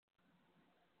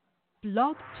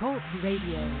Blog Talk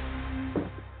Radio.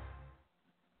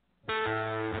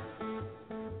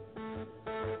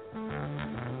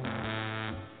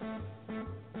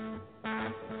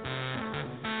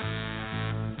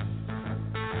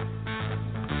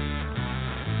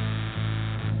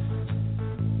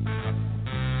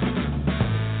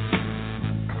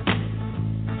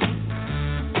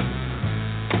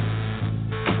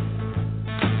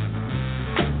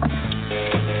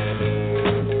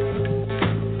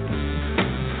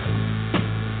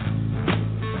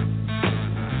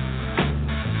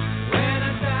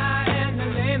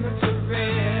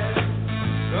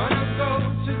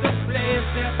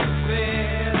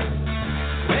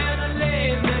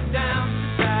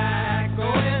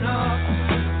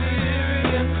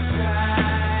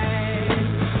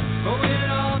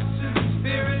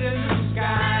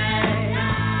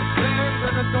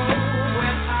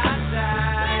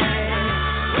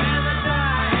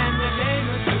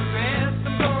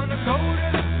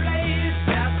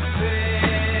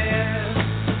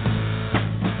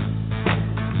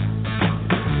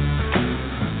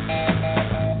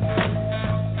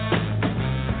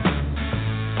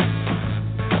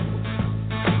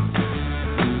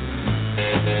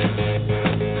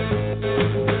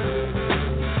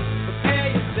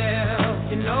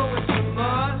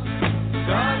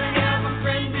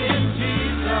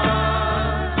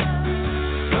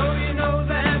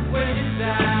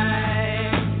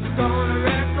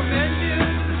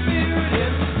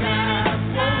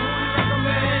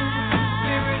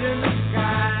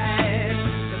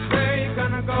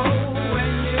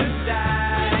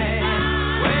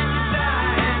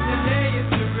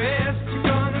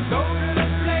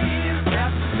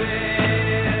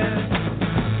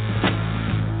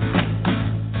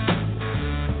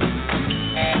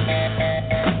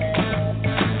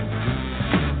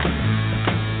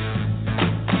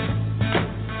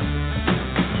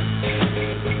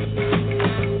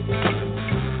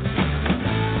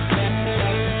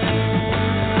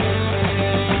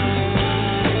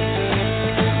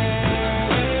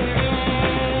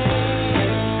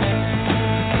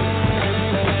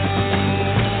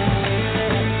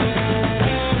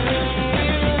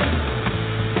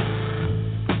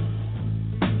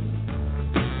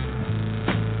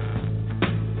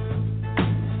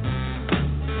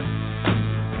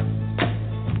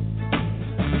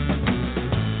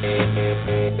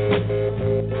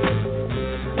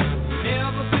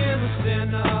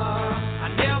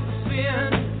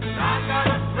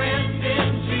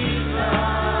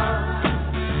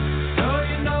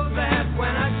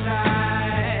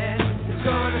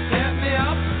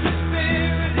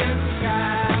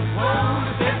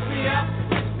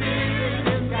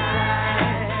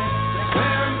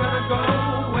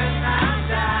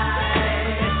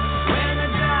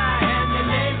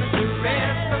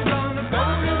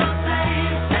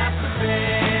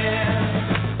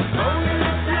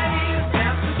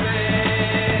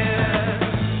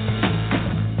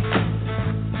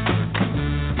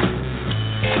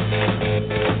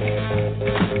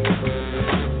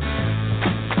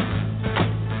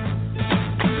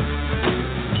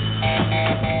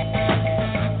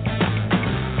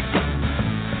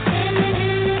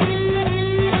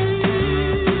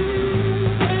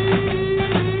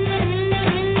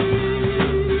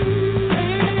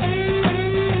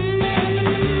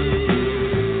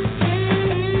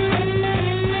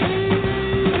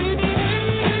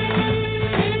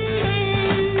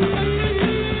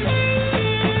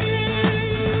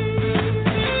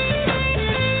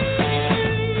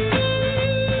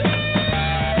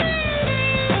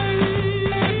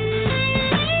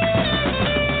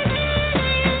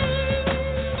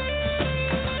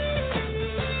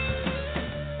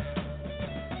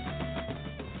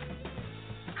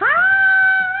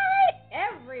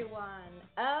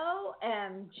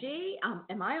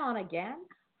 Again.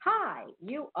 Hi,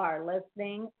 you are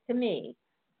listening to me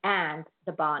and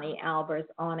the Bonnie Albers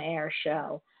On Air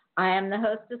Show. I am the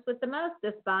hostess with the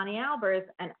mostest, Bonnie Albers,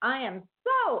 and I am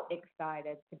so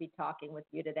excited to be talking with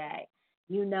you today.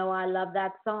 You know I love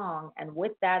that song, and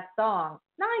with that song,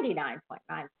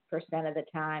 99.9% of the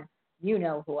time, you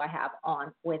know who I have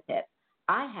on with it.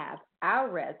 I have our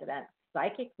resident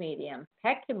psychic medium,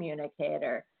 pet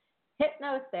communicator,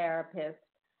 hypnotherapist,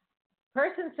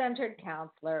 person-centered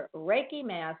counselor, Reiki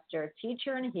master,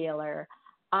 teacher, and healer.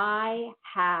 I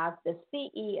have the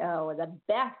CEO of the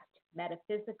best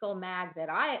metaphysical mag that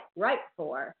I write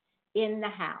for in the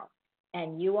house.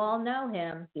 And you all know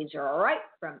him. He's right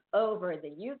from over the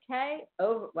UK,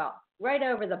 right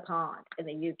over the pond in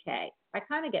the UK. I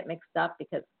kind of get mixed up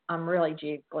because I'm really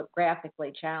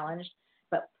geographically challenged.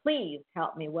 But please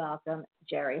help me welcome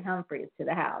Jerry Humphreys to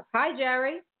the house. Hi,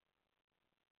 Jerry.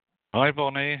 Hi,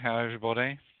 Bonnie. How's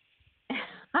everybody?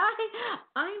 Hi.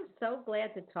 I'm so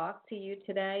glad to talk to you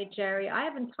today, Jerry. I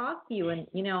haven't talked to you, and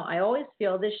I always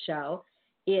feel this show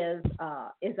is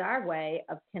our way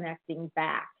of connecting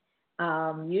back.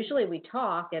 Usually we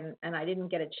talk, and I didn't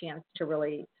get a chance to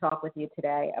really talk with you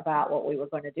today about what we were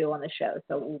going to do on the show.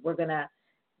 So we're gonna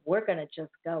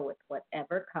just go with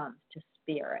whatever comes to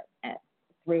spirit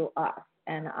through us,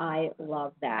 and I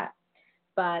love that.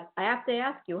 But I have to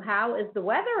ask you, how is the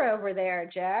weather over there,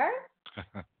 Jer?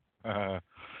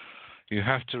 You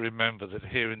have to remember that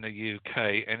here in the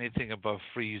UK, anything above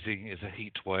freezing is a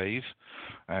heat wave,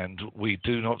 and we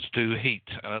do not do heat.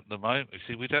 And at the moment, you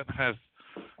see, we don't have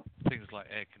things like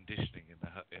air conditioning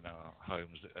in our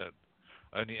homes.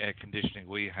 Only air conditioning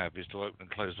we have is to open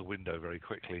and close the window very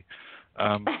quickly.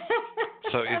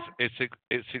 So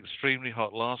it's extremely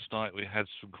hot. Last night we had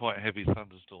some quite heavy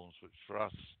thunderstorms, which for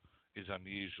us is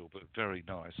unusual, but very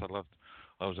nice.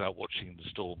 I was out watching the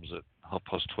storms at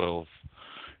 12:30,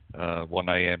 1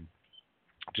 a.m.,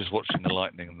 just watching the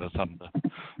lightning and the thunder.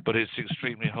 But it's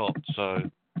extremely hot, so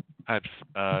had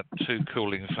two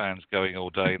cooling fans going all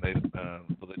day, but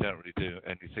they don't really do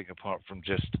anything apart from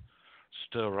just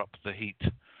stir up the heat.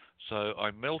 So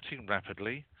I'm melting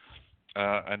rapidly,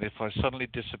 and if I suddenly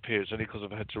disappear, it's only because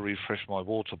I've had to refresh my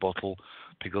water bottle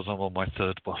because I'm on my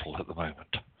third bottle at the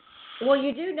moment. Well,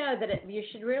 you do know that you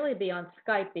should really be on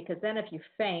Skype, because then if you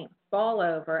faint, fall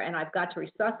over, and I've got to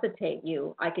resuscitate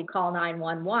you, I could call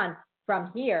 911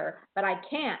 from here, but I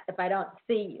can't if I don't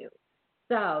see you.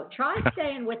 So try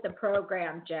staying with the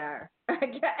program, Jer.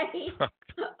 Okay.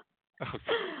 Okay.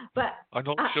 But I'm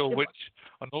not sure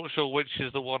which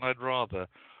is the one I'd rather.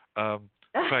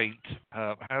 Faint,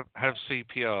 have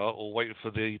CPR, or wait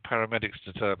for the paramedics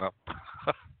to turn up.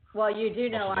 Well, you do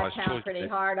know I pound pretty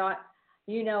hard on.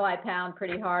 I pound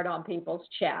pretty hard on people's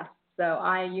chests, so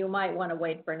you might want to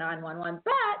wait for 911.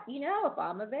 But if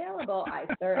I'm available, I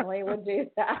certainly would do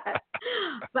that.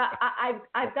 But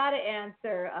I've got to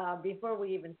answer before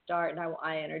we even start, and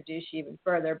I introduce you even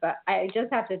further. But I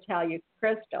just have to tell you,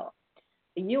 Crystal,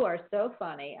 you are so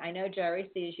funny. I know Jerry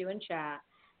sees you in chat,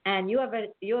 and you have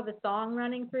a song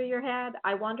running through your head.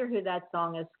 I wonder who that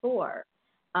song is for,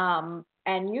 and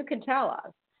you can tell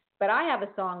us. But I have a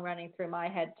song running through my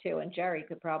head too, and Jerry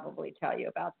could probably tell you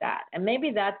about that. And maybe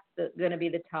that's going to be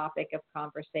the topic of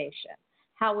conversation,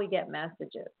 how we get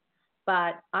messages.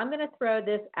 But I'm going to throw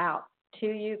this out to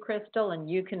you, Crystal, and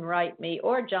you can write me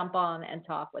or jump on and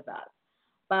talk with us.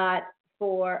 But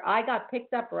I got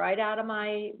picked up right out of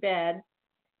my bed,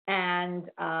 and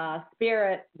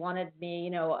Spirit wanted me,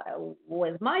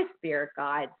 was my spirit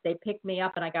guides. They picked me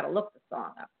up, and I got to look the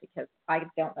song up because I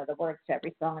don't know the words to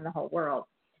every song in the whole world.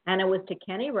 And it was to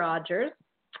Kenny Rogers,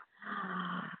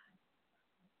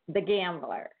 The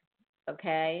Gambler,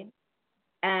 okay?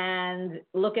 And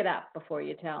look it up before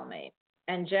you tell me.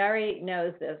 And Jerry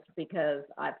knows this because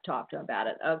I've talked to him about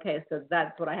it. Okay, so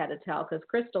that's what I had to tell, because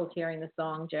Crystal's hearing the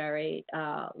song, Jerry.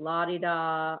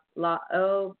 La-di-da,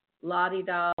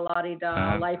 la-di-da,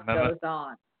 la-di-da, life goes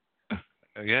on.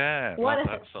 Yeah, love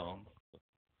that song.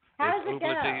 How it's does it go?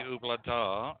 Oobla-dee,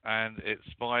 oobla-da, and it's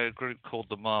by a group called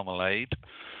The Marmalade.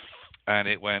 And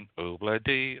it went,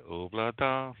 oobla-dee,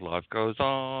 oobla-da, life goes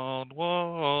on,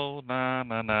 whoa,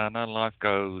 na-na-na-na, life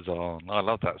goes on. I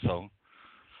love that song.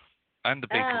 And the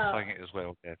Beatles sang it as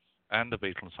well, yes. And the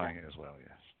Beatles sang it as well,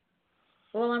 yes.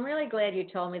 Well, I'm really glad you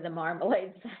told me the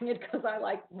Marmalade sang it, because I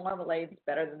like Marmalades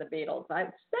better than the Beatles. I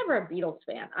was never a Beatles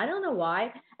fan. I don't know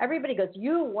why. Everybody goes,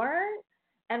 you weren't?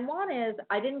 And one is,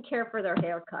 I didn't care for their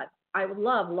haircuts. I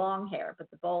love long hair, but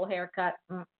the bowl haircut,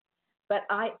 But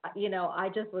I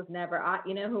just was never,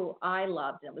 who I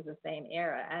loved, and it was the same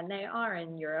era, and they are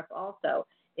in Europe also,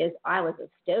 I was a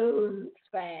Stones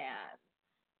fan.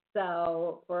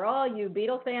 So for all you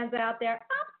Beatles fans out there,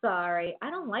 I'm sorry. I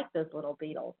don't like those little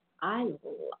Beatles. I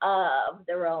love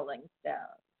the Rolling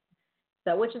Stones.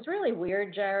 So, which is really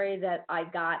weird, Jerry, that I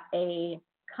got a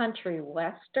country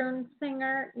western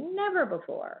singer. Never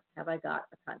before have I got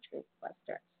a country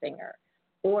western singer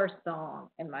or song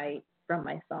from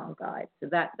my song guide. So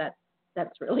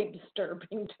that's really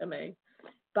disturbing to me.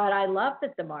 But I love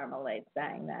that the Marmalade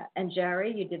sang that. And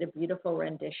Jerry, you did a beautiful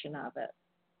rendition of it.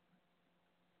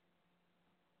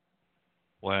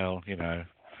 Well, I'm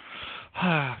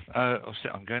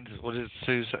going to. What did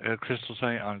Crystal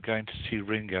say? I'm going to see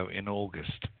Ringo in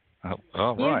August.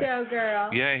 Oh, you right. go,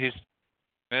 girl. Yeah, he's.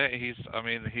 I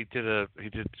mean, he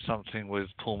did something with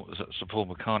Sir Paul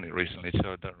McCartney recently too.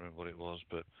 I don't remember what it was,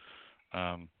 but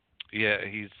yeah,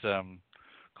 he's. Of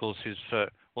course,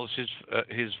 What's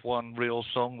his one real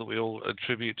song that we all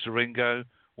attribute to Ringo?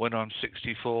 When I'm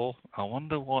 64, I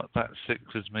wonder what that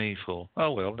sickles me for.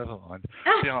 Oh well, never mind.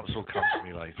 The answer will come to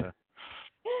me later.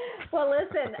 Well,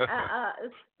 listen,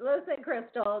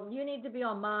 Crystal. You need to be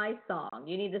on my song.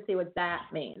 You need to see what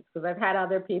that means because I've had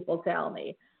other people tell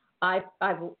me. I've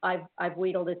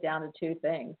wheedled it down to two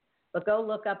things. But go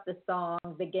look up the song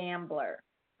 "The Gambler."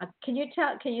 Can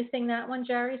you sing that one,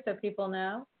 Jerry, so people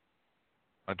know?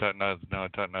 I don't know. No, I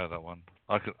don't know that one.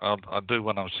 I'll do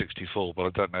when I'm 64, but I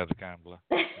don't know The Gambler.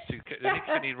 See, the only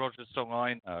Kenny Rogers song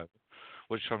I know,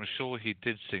 which I'm sure he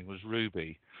did sing, was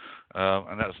Ruby,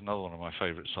 and that's another one of my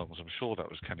favourite songs. I'm sure that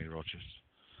was Kenny Rogers.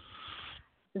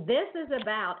 This is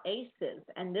about aces,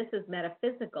 and this is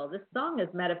metaphysical. This song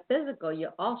is metaphysical. You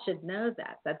all should know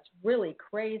that. That's really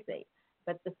crazy.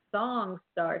 But the song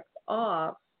starts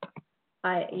off.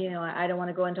 I don't want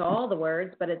to go into all the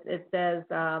words, but it says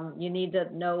you need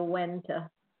to know when to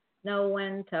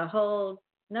hold,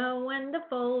 know when to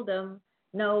fold 'em,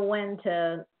 know when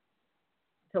to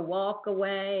walk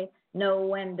away, know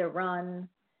when to run.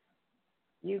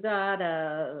 You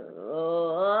gotta,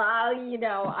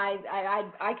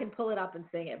 I can pull it up and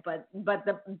sing it, but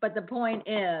the point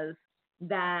is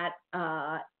that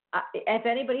if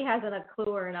anybody has a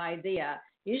clue or an idea,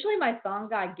 usually my song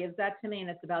guide gives that to me, and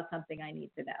it's about something I need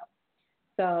to know.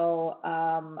 So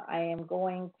I am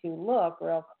going to look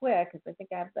real quick because I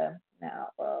think I have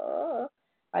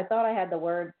I thought I had the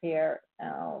words here.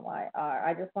 Oh my!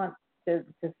 I just want to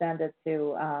send it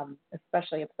to,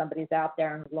 especially if somebody's out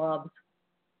there and loves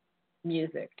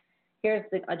music.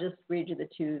 I'll just read you the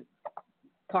two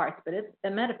parts, but it's a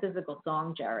metaphysical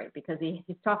song, Jerry, because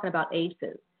he's talking about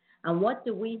aces. And what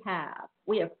do we have?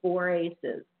 We have 4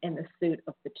 aces in the suit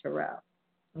of the tarot.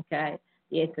 Okay?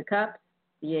 The Ace of Cups,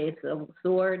 the Ace of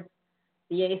Swords,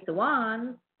 the Ace of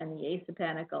Wands, and the Ace of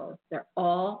Pentacles. They're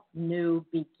all new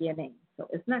beginnings. So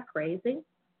isn't that crazy?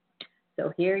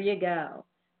 So here you go.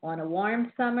 On a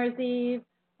warm summer's eve,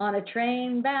 on a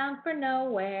train bound for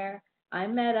nowhere, I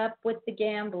met up with the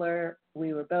gambler.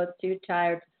 We were both too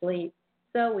tired to sleep,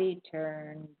 so we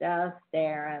turned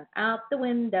staring out the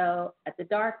window at the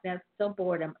darkness till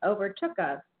boredom overtook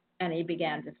us, and he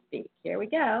began to speak. Here we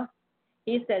go.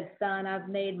 He said, "Son, I've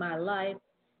made my life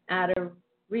out of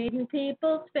reading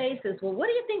people's faces." Well, what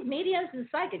do you think, mediums and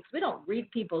psychics? We don't read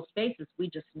people's faces. We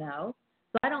just know.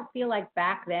 So I don't feel like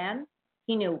back then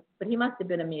he knew, but he must have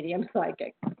been a medium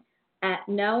psychic. At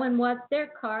knowing what their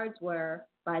cards were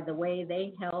by the way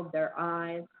they held their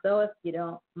eyes. So if you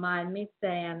don't mind me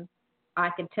saying, I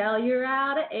could tell you're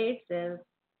out of aces.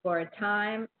 For a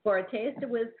taste of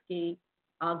whiskey,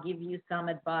 I'll give you some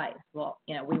advice. Well,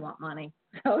 we want money.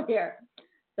 So here.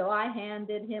 So I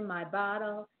handed him my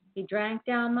bottle. He drank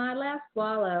down my last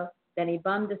swallow. Then he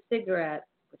bummed a cigarette,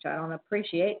 which I don't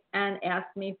appreciate, and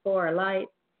asked me for a light.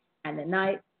 And the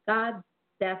night got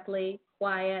deathly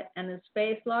quiet, and his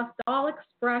face lost all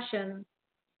expression.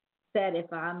 Said,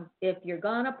 if you're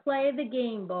gonna play the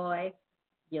game, boy,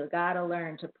 you gotta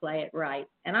learn to play it right.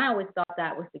 And I always thought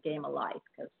that was the game of life,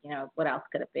 because what else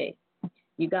could it be?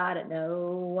 You gotta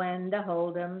know when to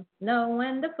hold 'em, know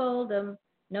when to fold 'em,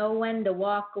 know when to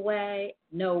walk away,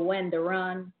 know when to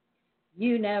run.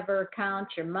 You never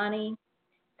count your money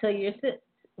till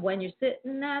when you're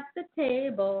sitting at the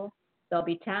table. There'll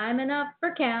be time enough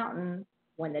for counting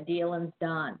when the dealing's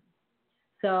done.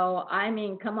 So, I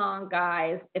mean, come on,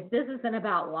 guys. If this isn't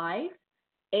about life,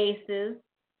 aces,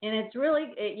 and it's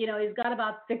really, he's got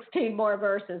about 16 more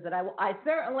verses that I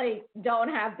certainly don't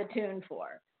have the tune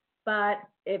for. But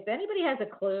if anybody has a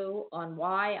clue on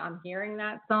why I'm hearing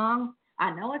that song,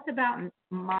 I know it's about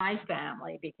my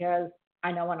family because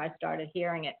I know when I started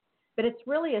hearing it. But it's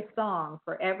really a song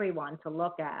for everyone to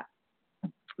look at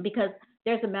because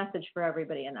there's a message for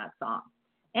everybody in that song.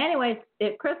 Anyways,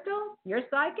 Crystal, you're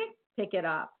psychic, pick it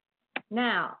up.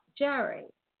 Now, Jerry,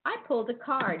 I pulled a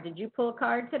card. Did you pull a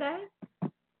card today?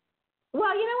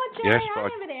 Well, you know what, Jerry? Yes, I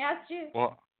haven't asked you.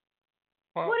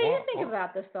 What do you think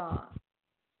about the song?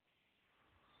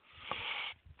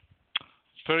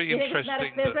 It's very you interesting.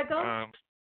 Think it's metaphysical? That,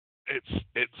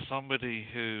 it's somebody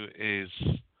who is,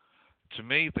 to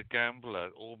me, the gambler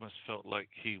almost felt like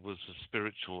he was a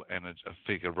spiritual energy, a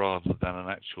figure rather than an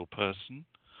actual person.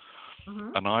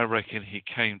 Mm-hmm. And I reckon he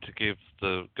came to give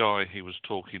the guy he was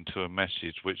talking to a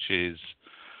message, which is,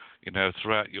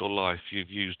 throughout your life, you've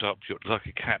used up like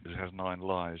a cat that has 9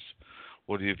 lives.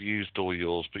 Well, you've used all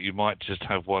yours, but you might just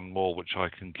have one more, which I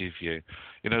can give you.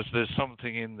 So there's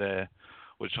something in there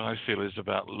which I feel is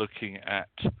about looking at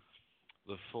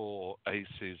the 4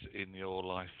 aces in your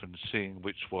life and seeing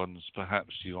which ones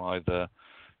perhaps you either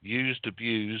used,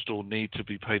 abused, or need to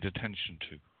be paid attention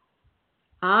to?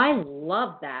 I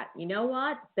love that. You know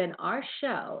what? Then our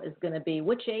show is going to be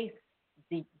which ace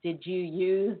did you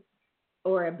use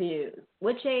or abuse?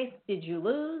 Which ace did you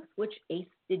lose? Which ace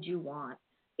did you want?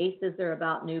 Aces are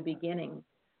about new beginnings.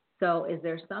 So is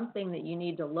there something that you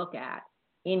need to look at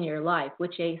in your life?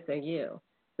 Which ace are you?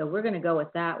 So we're going to go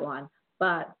with that one.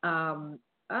 But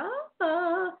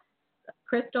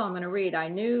Crystal, I'm going to read. I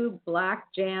knew Black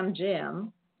Jam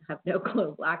Jim. I have no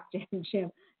clue. Black Jam Jim,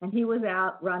 and he was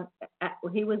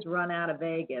run out of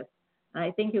Vegas. And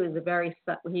I think he was very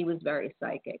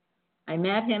psychic. I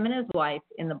met him and his wife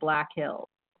in the Black Hills.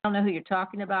 I don't know who you're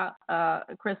talking about,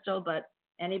 Crystal, but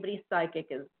anybody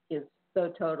psychic is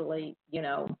so totally,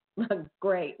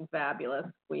 great and fabulous,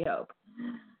 we hope.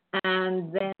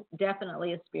 And then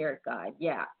definitely a spirit guide.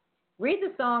 Yeah. Read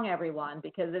the song, everyone,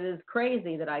 because it is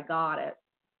crazy that I got it.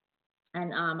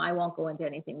 And I won't go into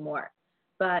anything more.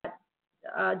 But,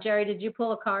 Jerry, did you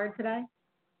pull a card today?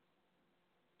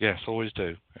 Yes, always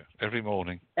do. Every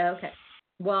morning. Okay.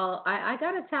 Well, I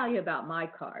got to tell you about my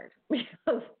card because,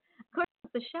 of course,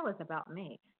 the show is about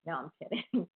me. No, I'm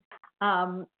kidding.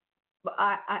 But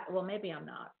well, maybe I'm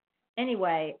not.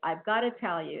 Anyway, I've got to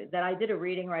tell you that I did a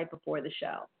reading right before the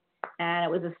show, and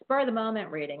it was a spur-of-the-moment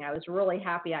reading. I was really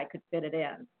happy I could fit it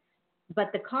in.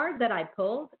 But the card that I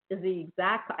pulled is the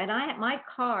exact, and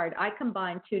I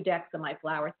combined 2 decks of my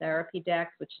flower therapy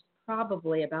decks, which is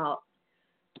probably about,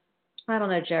 I don't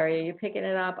know, Jerry, are you picking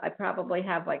it up? I probably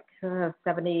have like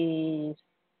 70,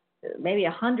 maybe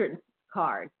 100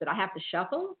 cards that I have to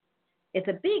shuffle. It's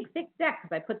a big, thick deck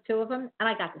because I put 2 of them, and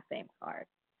I got the same card.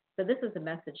 So this is a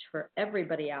message for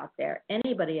everybody out there,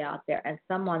 anybody out there, and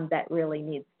someone that really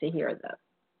needs to hear this.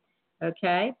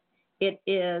 Okay? It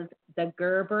is the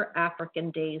Gerber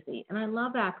African daisy. And I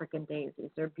love African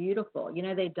daisies. They're beautiful.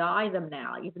 They dye them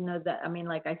now, even though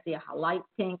I see a light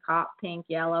pink, hot pink,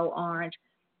 yellow, orange.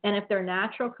 And if they're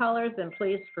natural colors, then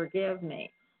please forgive me.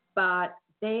 But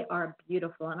they are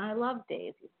beautiful. And I love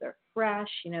daisies. They're fresh.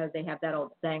 They have that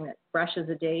old saying that fresh as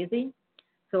a daisy.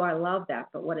 So I love that.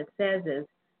 But what it says is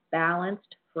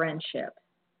balanced friendships.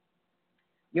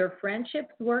 Your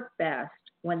friendships work best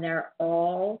when they're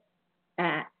all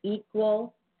at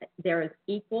equal, there is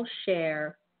equal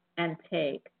share and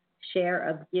take, share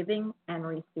of giving and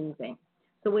receiving.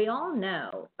 So we all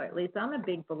know, or at least I'm a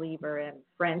big believer in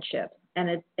friendships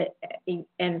and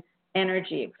and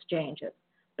energy exchanges,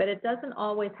 but it doesn't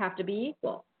always have to be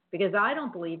equal, because I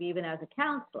don't believe, even as a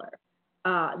counselor,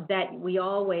 that we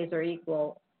always are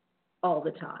equal all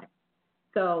the time.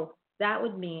 So that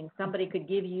would mean somebody could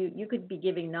give you could be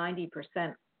giving 90%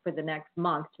 for the next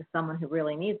month to someone who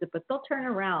really needs it, but they'll turn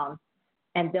around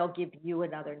and they'll give you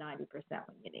another 90%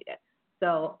 when you need it.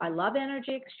 So I love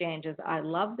energy exchanges. I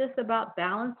love this about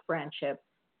balanced friendships.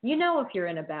 If you're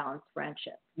in a balanced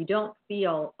friendship, you don't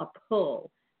feel a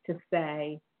pull to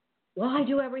say, well, I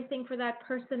do everything for that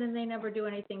person and they never do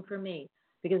anything for me,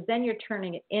 because then you're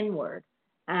turning it inward.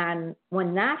 And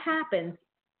when that happens,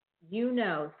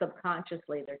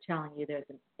 subconsciously they're telling you there's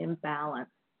an imbalance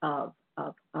of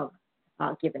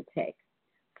give and take.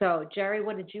 So, Jerry,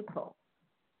 what did you pull?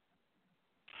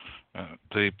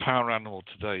 The power animal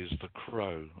today is the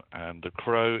crow, and the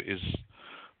crow is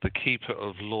the keeper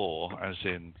of law, as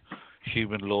in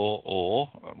human law, or,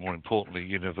 more importantly,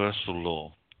 universal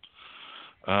law.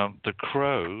 The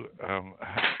crow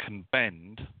can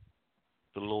bend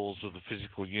the laws of the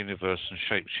physical universe and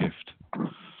shapeshift.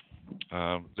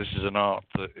 This is an art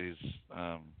that is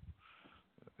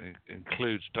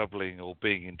includes doubling or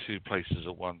being in 2 places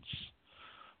at once,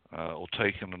 or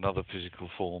taking another physical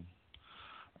form.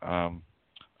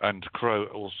 And crow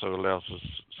also allows us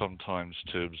sometimes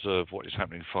to observe what is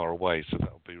happening far away, so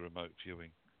that will be remote viewing.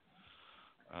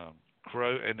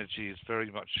 Crow energy is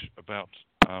very much about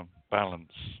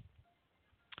balance,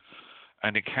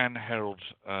 and it can herald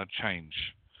change.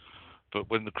 But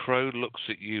when the crow looks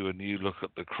at you and you look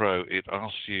at the crow, it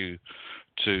asks you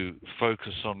to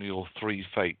focus on your 3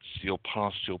 fates: your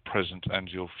past, your present, and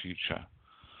your future.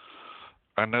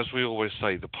 And as we always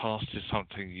say, the past is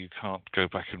something you can't go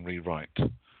back and rewrite.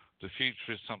 The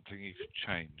future is something you can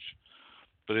change.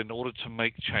 But in order to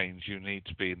make change, you need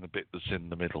to be in the bit that's in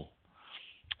the middle,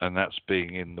 and that's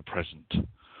being in the present.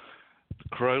 The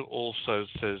crow also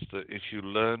says that if you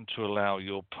learn to allow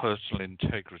your personal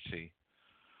integrity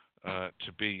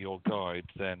to be your guide,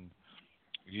 then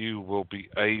you will be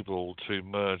able to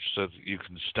emerge so that you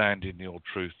can stand in your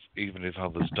truth, even if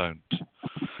others don't.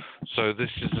 So this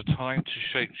is a time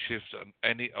to shapeshift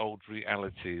any old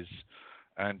realities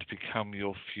and become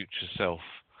your future self.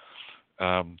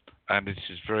 And it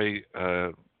is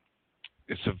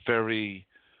it's a very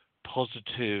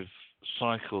positive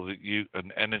cycle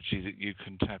an energy that you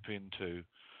can tap into,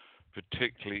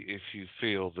 particularly if you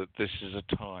feel that this is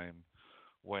a time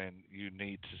when you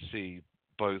need to see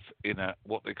both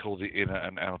what they call the inner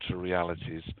and outer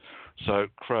realities. So,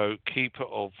 Crow, keeper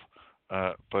of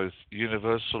both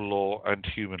universal law and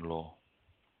human law.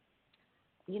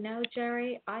 You know,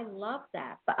 Jerry, I love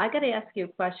that. But I got to ask you a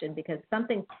question because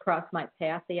something crossed my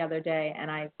path the other day, and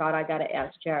I thought I got to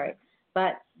ask Jerry.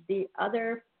 But the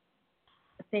other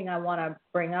thing I want to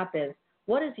bring up is,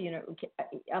 what is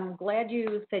I'm glad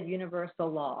you said universal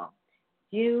law.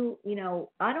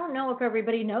 I don't know if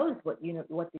everybody knows what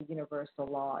the universal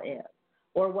law is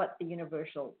or what the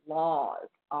universal laws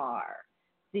are.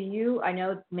 I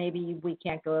know maybe we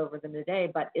can't go over them today,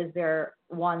 but is there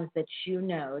ones that you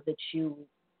know that you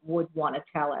would want to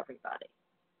tell everybody?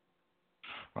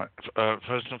 Right.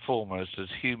 First and foremost, as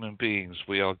human beings,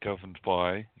 we are governed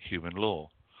by human law.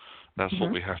 That's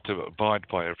what we have to abide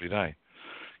by every day.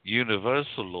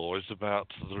 Universal law is about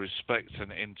the respect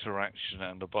and interaction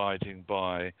and abiding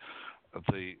by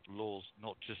the laws,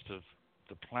 not just of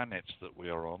the planet that we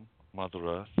are on, Mother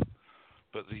Earth,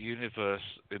 but the universe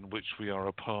in which we are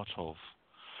a part of.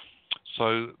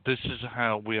 So this is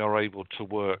how we are able to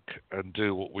work and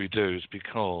do what we do, is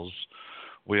because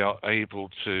we are able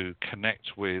to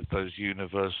connect with those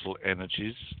universal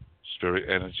energies, spirit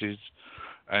energies,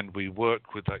 and we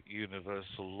work with that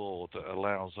universal law that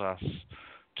allows us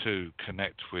to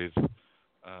connect with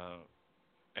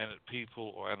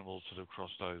people or animals that have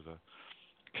crossed over.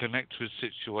 Connect with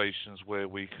situations where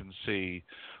we can see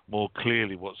more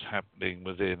clearly what's happening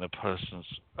within a person's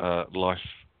life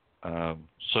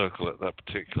circle at that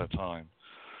particular time.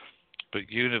 But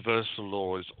universal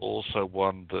law is also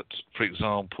one that, for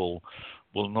example,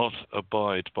 will not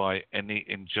abide by any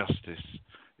injustice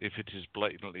if it is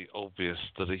blatantly obvious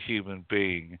that a human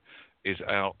being is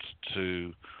out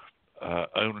to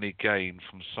only gain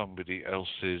from somebody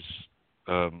else's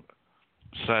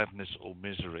sadness or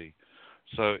misery.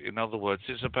 So, in other words,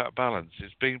 it's about balance.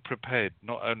 It's being prepared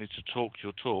not only to talk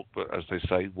your talk, but, as they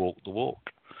say, walk the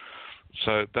walk.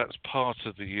 So that's part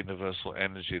of the universal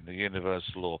energy and the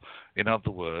universal law. In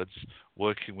other words,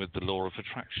 working with the law of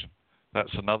attraction.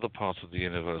 That's another part of the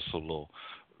universal law.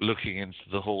 Looking into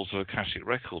the halls of Akashic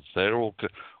records, they're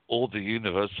all the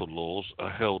universal laws are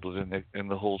held within in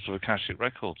the halls of Akashic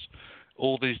records.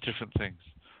 All these different things.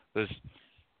 There's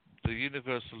the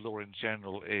universal law in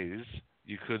general is,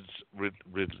 you could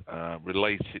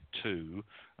relate it to,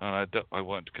 and I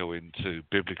won't go into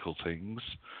biblical things,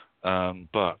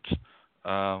 but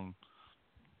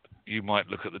you might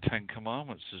look at the Ten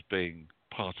Commandments as being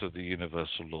part of the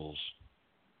universal laws.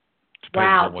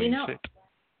 Depends on where you sit.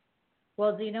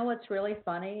 Well, do you know what's really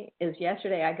funny? Is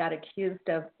yesterday I got accused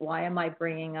of why am I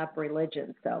bringing up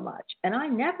religion so much, and I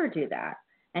never do that.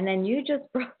 And then you just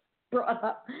brought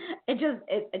up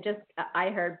I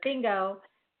heard bingo.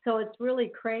 So it's really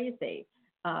crazy.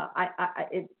 I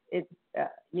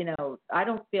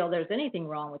don't feel there's anything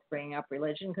wrong with bringing up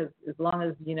religion, because as long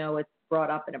as it's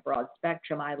brought up in a broad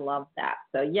spectrum, I love that.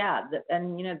 So yeah, the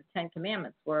Ten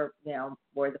Commandments were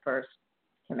the first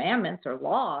commandments or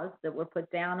laws that were put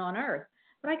down on earth.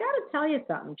 But I got to tell you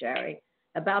something, Jerry,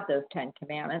 about those Ten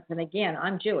Commandments. And again,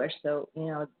 I'm Jewish, so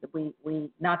we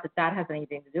not that has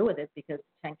anything to do with it, because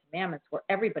the Ten Commandments were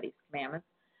everybody's commandments.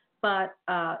 But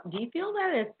do you feel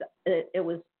that it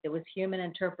was human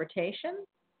interpretation?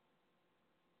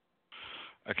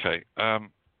 Okay.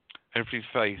 Every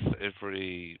faith,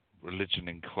 every religion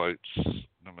in quotes,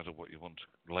 no matter what you want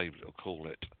to label it or call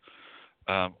it,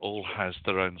 all has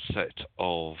their own set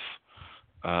of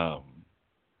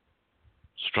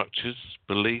structures,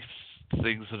 beliefs,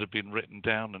 things that have been written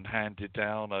down and handed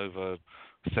down over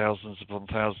thousands upon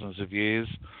thousands of years.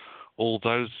 All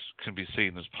those can be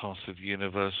seen as part of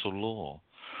universal law.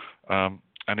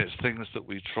 And it's things that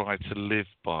we try to live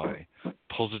by,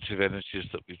 positive energies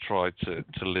that we try to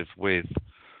live with.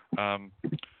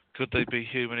 Could they be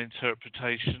human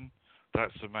interpretation?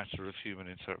 That's a matter of human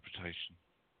interpretation.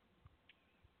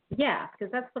 Yeah,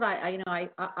 because that's what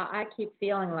I keep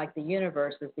feeling like the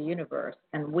universe is the universe,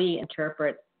 and we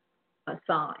interpret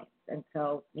signs. And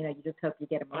so, you just hope you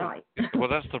get them right. Well,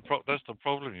 that's the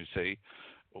problem, you see.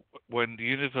 When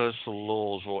universal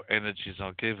laws or energies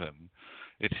are given,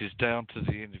 it is down to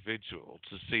the individual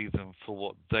to see them for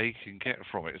what they can get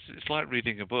from it. It's like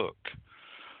reading a book.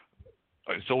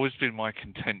 It's always been my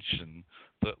contention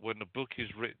that when a book is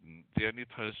written, the only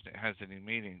person it has any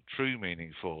true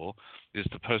meaning for, is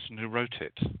the person who wrote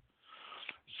it.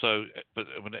 So, but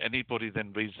when anybody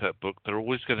then reads that book, they're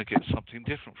always going to get something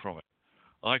different from it.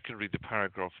 I could read the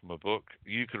paragraph from a book,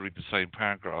 you could read the same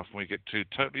paragraph, and we get two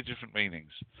totally different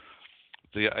meanings.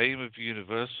 The aim of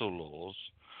universal laws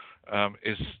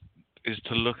is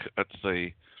to look at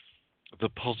the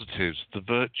positives, the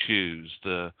virtues,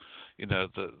 the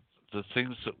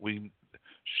things that we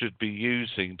should be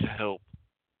using to help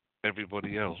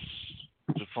everybody else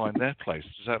to find their place.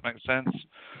 Does that make sense?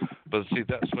 But see,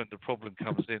 that's when the problem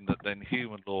comes in, that then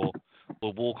human law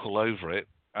will walk all over it,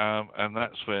 and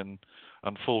that's when,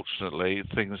 unfortunately,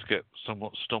 things get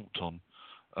somewhat stomped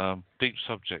on. Deep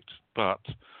subject. But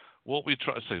what we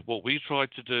try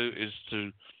to do is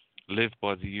to live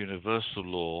by the universal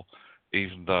law,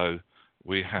 even though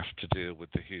we have to deal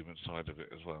with the human side of it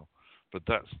as well. But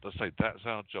that's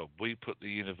our job. We put the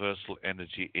universal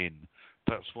energy in.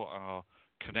 That's what our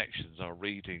connections, our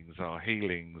readings, our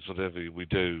healings, whatever we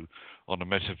do on a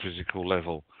metaphysical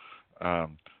level.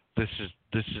 This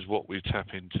is what we tap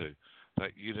into,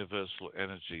 that universal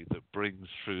energy that brings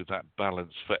through that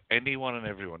balance for anyone and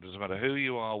everyone. Doesn't matter who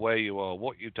you are, where you are,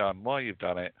 what you've done, why you've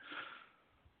done it.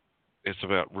 It's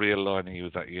about realigning you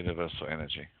with that universal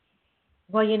energy.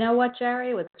 Well, you know what,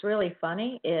 Jerry? What's really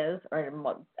funny is,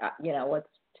 what's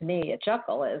to me a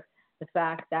chuckle is the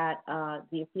fact that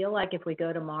do you feel like if we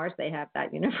go to Mars, they have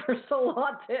that universal law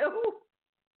too?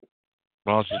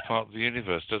 Mars is part of the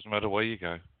universe. Doesn't matter where you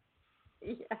go.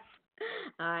 Yeah,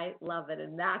 I love it,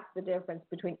 and that's the difference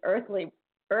between earthly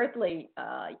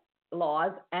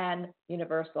laws and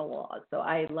universal laws. So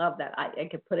I love that. I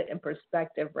could put it in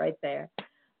perspective right there.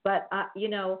 But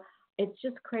it's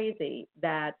just crazy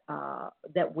that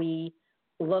that we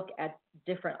look at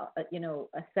different,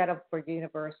 a setup for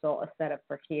universal, a setup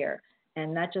for here,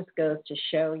 and that just goes to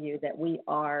show you that we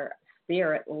are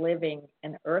spirit living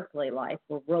an earthly life.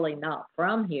 We're really not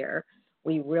from here.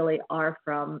 We really are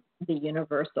from the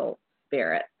universal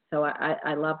spirit. So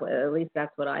I love it. At least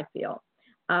that's what I feel.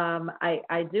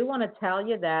 I do want to tell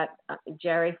you that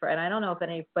Jerry, and I don't know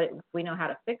if we know how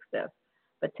to fix this,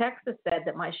 but Texas said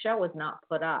that my show was not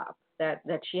put up, that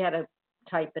she had to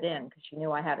type it in because she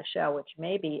knew I had a show, which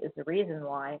maybe is the reason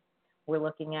why we're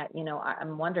looking at,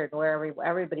 I'm wondering where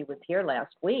everybody was here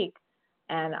last week.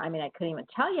 And I mean, I couldn't even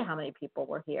tell you how many people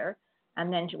were here.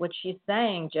 And then what she's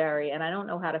saying, Jerry, and I don't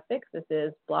know how to fix this,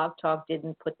 is Blog Talk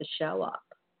didn't put the show up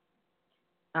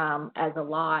as a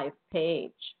live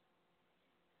page.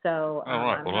 So, all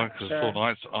right. Well, because sure. 4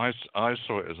 nights, I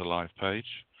saw it as a live page.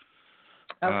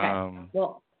 Okay.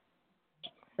 Well,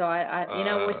 so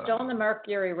we're still in the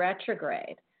Mercury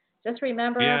retrograde. Just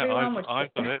remember, everyone.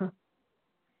 I've got it.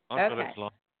 I've got it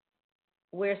live.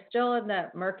 We're still in the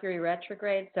Mercury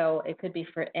retrograde, so it could be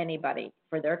for anybody,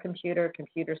 for their computer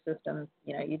systems.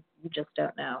 You just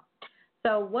don't know.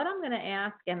 So what I'm going to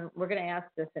ask, and we're going to ask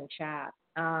this in chat.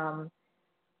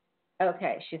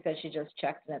 Okay, she said she just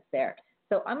checked and it's there.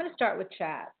 So I'm going to start with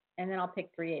chat, and then I'll pick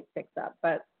 386 up.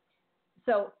 But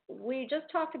so we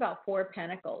just talked about 4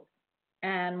 Pentacles,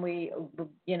 and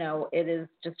it is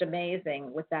just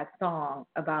amazing with that song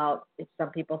about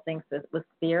some people think it was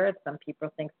spirit, some people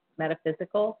think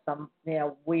metaphysical, some,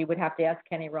 we would have to ask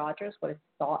Kenny Rogers what his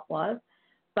thought was.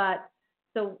 But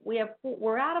so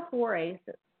we're out of 4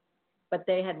 aces, but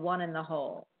they had 1 in the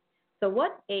hole. So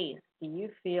what ace do you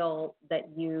feel that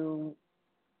you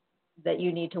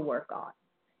need to work on?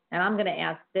 And I'm going to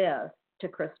ask this to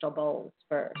Crystal Bowles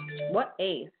first. What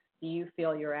ace do you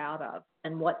feel you're out of,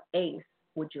 and what ace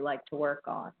would you like to work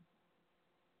on?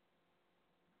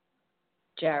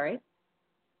 Jerry?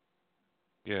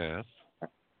 Yes. Are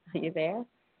you there?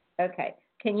 Okay.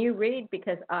 Can you read?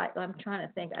 Because I'm trying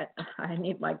to think. I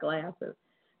need my glasses.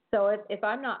 So if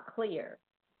I'm not clear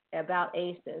about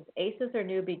aces are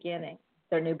new beginnings.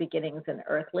 They're new beginnings in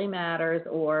earthly matters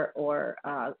or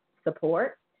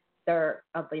support. They're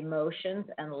of emotions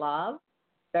and love.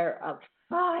 They're of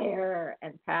fire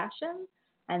and passion.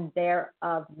 And they're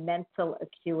of mental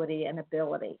acuity and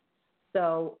ability.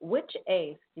 So which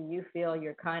ace do you feel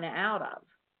you're kind of out of?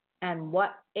 And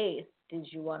what ace did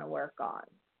you want to work on?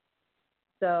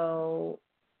 So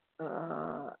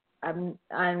I'm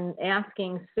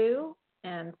asking Sue,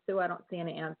 and Sue, I don't see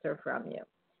any answer from you.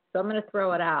 So I'm going to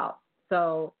throw it out.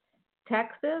 So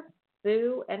Texas,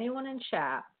 Sue, anyone in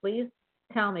chat, please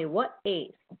tell me what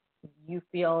ace you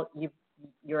feel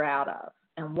you're out of,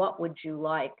 and what would you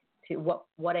like to,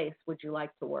 what ace would you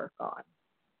like to work on?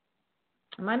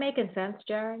 Am I making sense,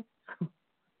 Jerry?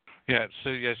 Yeah, so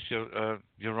yes,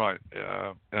 you're right.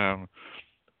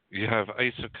 You have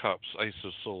Ace of Cups, Ace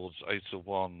of Swords, Ace of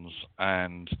Wands,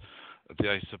 and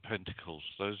the Ace of Pentacles.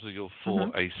 Those are your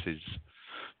 4 aces.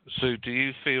 So do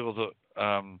you feel that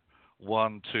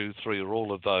 1, 2, 3, or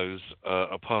all of those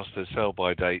are past their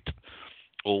sell-by date,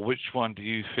 or which one do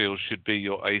you feel should be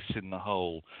your ace in the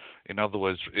hole? In other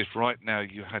words, if right now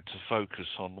you had to focus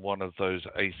on one of those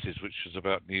aces, which is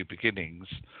about new beginnings,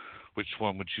 which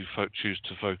one would you choose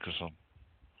to focus on?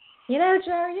 You know,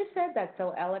 Jerry, you said that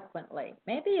so eloquently.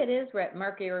 Maybe it is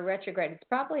Mercury retrograde. It's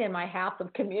probably in my house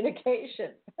of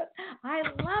communication. I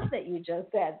love that you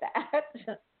just said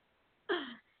that.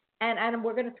 And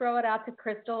we're going to throw it out to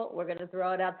Crystal. We're going to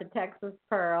throw it out to Texas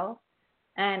Pearl,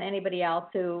 and anybody else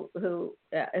who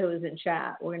is in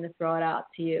chat. We're going to throw it out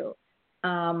to you.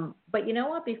 But you know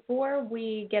what? Before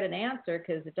we get an answer,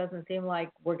 because it doesn't seem like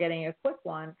we're getting a quick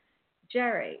one,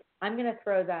 Jerry, I'm going to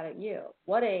throw that at you.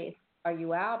 What ace are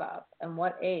you out of, and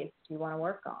what ace do you want to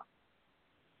work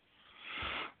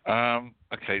on?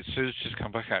 Okay, Sue's just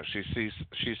come back. Actually,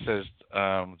 she says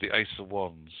the Ace of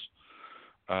Wands.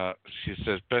 She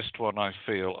says best one I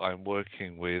feel I'm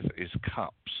working with is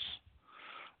Cups.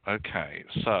 Okay,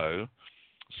 so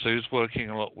Sue's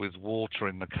working a lot with water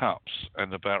in the cups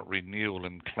and about renewal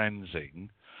and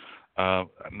cleansing.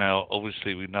 Now,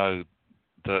 obviously, we know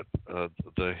that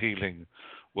the healing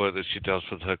work that she does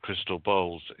with her crystal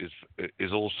bowls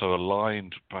is also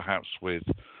aligned, perhaps, with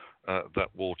that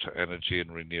water energy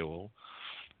and renewal.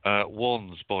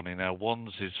 Wands, Bonnie. Now,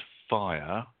 Wands is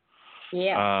fire.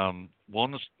 Yeah.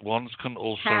 Wands can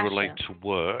also Passion. relate to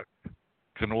work.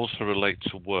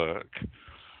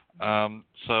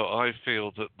 So I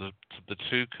feel that the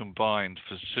two combined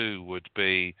for Sue would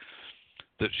be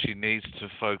that she needs to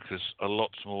focus a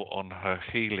lot more on her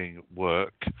healing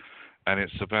work, and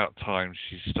it's about time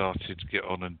she started to get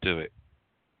on and do it.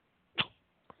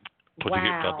 Putting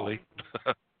it bubbly.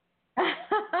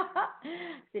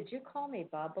 Did you call me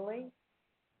bubbly?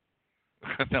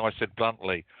 No, I said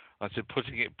bluntly. I said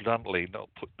putting it bluntly, not.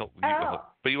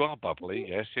 But you are bubbly.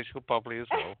 Yes, you're bubbly as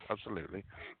well. Absolutely.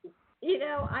 You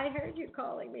know, I heard you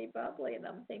calling me bubbly, and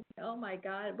I'm thinking, oh my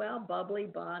God, well, bubbly,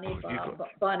 Bonnie,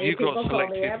 Bonnie, people call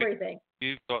me everything.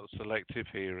 You've got selective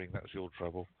hearing. That's your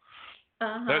trouble.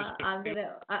 I'm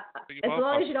gonna. As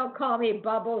long as you don't call me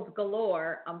Bubbles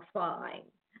Galore, I'm fine.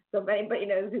 So if anybody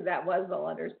knows who that was, they'll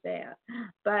understand.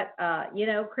 But you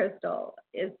know, Crystal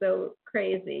is so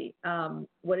crazy.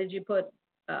 What did you put?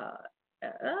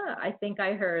 I think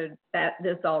I heard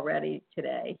this already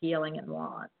today. Healing and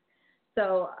wands.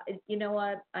 So you know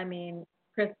what? I mean,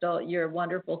 Crystal, you're a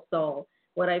wonderful soul.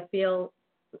 What I feel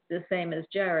the same as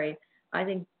Jerry.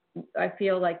 I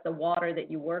feel like the water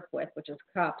that you work with, which is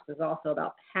cups, is also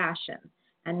about passion.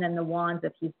 And then the wands,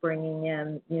 if he's bringing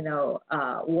in,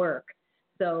 work.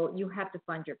 So you have to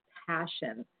find your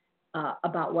passion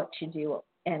about what you do,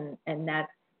 and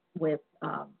that's with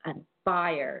and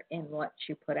fire in what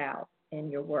you put out in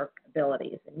your work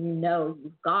abilities. And you know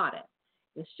you've got it.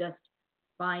 It's just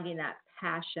finding that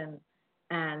passion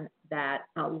and that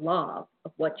love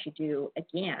of what you do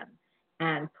again,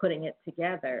 and putting it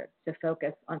together to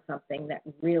focus on something that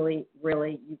really,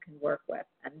 really you can work with.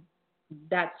 And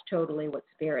that's totally what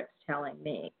Spirit's telling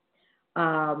me.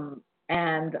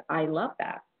 And I love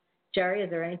that. Jerry, is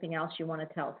there anything else you want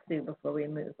to tell Sue before we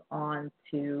move on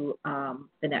to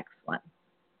the next one?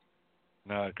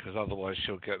 No, because otherwise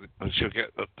she'll get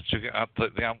up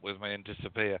the ump with me and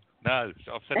disappear. No,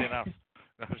 I've said enough.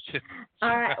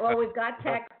 All right. Well, we've got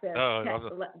Texas. No,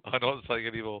 I'm not saying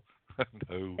anymore.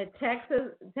 No.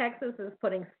 Texas is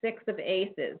putting 6 of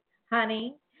aces.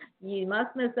 Honey, you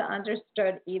must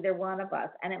misunderstood either one of us,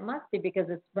 and it must be because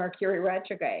it's Mercury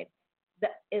retrograde.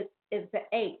 It's the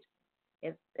 8.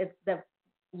 It's the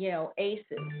aces.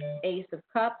 Ace of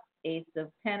Cups, Ace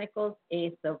of Pentacles,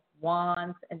 Ace of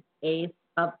Wands, and Ace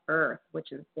of Earth,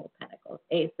 which is 4 Pentacles.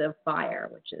 Ace of Fire,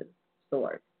 which is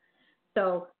Swords.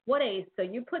 So what ace? So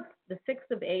you put the 6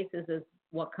 of aces is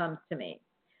what comes to me.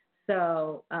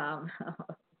 So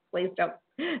please don't,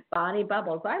 Bonnie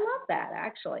Bubbles. I love that,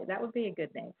 actually. That would be a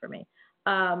good name for me.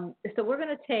 So we're going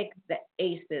to take the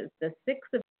aces. The 6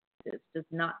 of aces does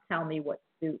not tell me what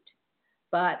suit.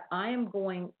 But I am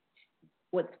going,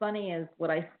 what's funny is what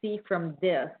I see from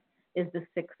this is the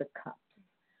 6 of Cups.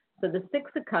 So the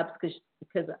 6 of Cups,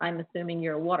 because I'm assuming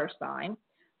you're a water sign.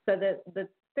 So the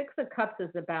 6 of Cups is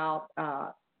about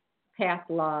past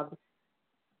loves,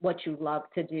 what you love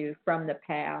to do from the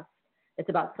past. It's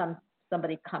about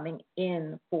somebody coming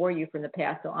in for you from the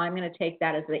past. So I'm going to take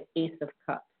that as the Ace of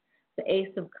Cups. The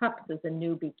Ace of Cups is a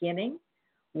new beginning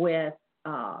with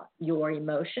your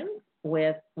emotions,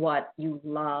 with what you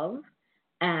love.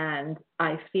 And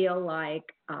I feel like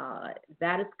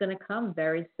that is going to come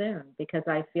very soon, because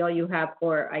I feel you have,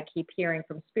 or I keep hearing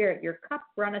from Spirit, your cup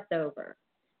runneth over.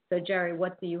 So, Jerry,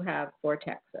 what do you have for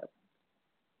Texas?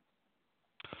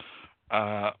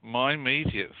 My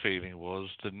immediate feeling was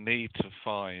the need to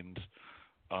find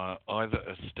either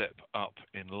a step up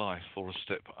in life or a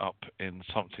step up in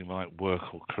something like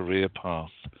work or career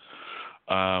path.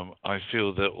 I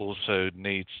feel there also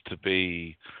needs to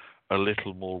be a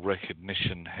little more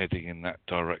recognition heading in that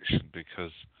direction,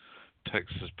 because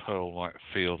Texas Pearl might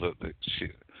feel that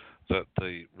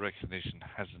the recognition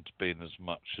hasn't been as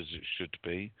much as it should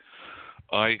be.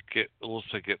 I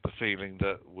also get the feeling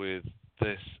that with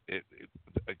this,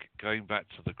 going back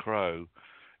to the crow,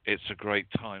 it's a great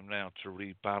time now to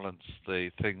rebalance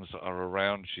the things that are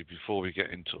around you before we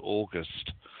get into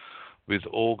August. With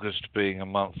August being a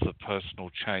month of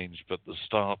personal change, but the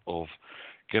start of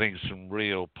getting some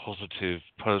real positive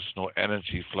personal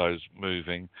energy flows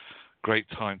moving, great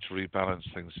time to rebalance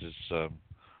things is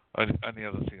only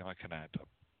other thing I can add.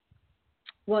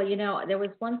 Well, there was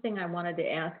one thing I wanted to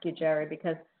ask you, Jerry,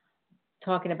 because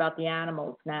talking about the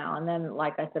animals now, and then,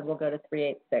 like I said, we'll go to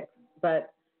 386.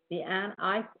 But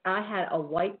I had a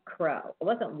white crow. It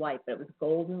wasn't white, but it was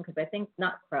golden, because I think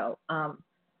not crow,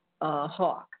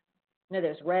 hawk.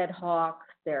 There's red hawks.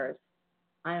 There's,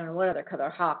 I don't know what other color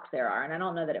hawks there are, and I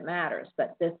don't know that it matters.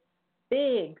 But this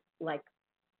big, like,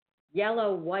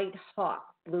 yellow-white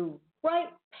hawk flew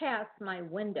right past my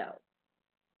window,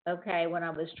 okay, when I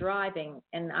was driving,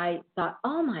 and I thought,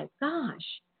 oh, my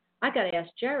gosh, I got to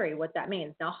ask Jerry what that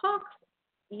means. Now, hawks,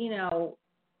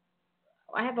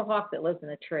 I have a hawk that lives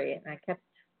in a tree, and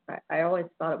I always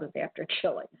thought it was after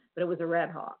chili, but it was a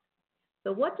red hawk.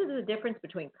 So what is the difference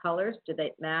between colors? Do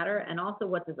they matter? And also,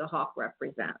 what does a hawk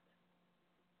represent?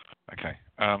 Okay.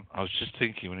 I was just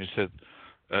thinking when you said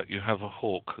you have a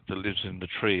hawk that lives in the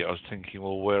tree, I was thinking,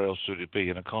 well, where else would it be?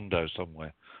 In a condo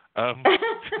somewhere? Well,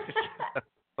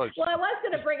 I was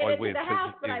going to bring it into the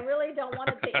house, but I really don't want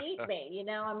it to eat me,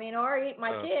 or eat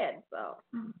my kids. So.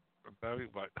 Very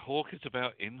right. Hawk is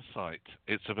about insight.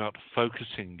 It's about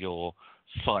focusing your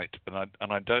sight,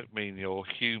 and I don't mean your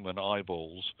human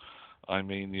eyeballs. I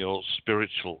mean your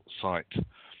spiritual sight.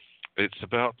 It's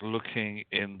about looking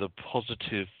in the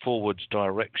positive forward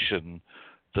direction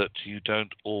that you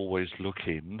don't always look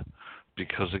in,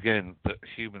 because again, the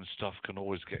human stuff can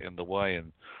always get in the way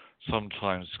and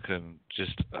sometimes can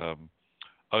just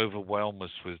overwhelm us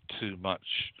with too much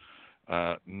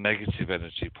negative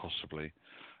energy, possibly.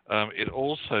 It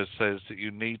also says that you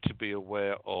need to be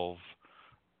aware of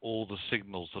all the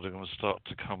signals that are going to start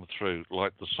to come through,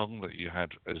 like the song that you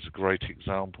had is a great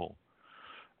example.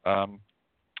 I'm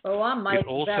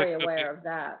very aware of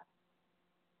that.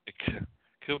 It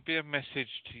could be a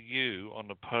message to you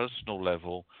on a personal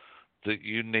level that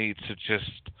you need to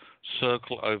just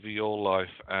circle over your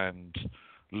life and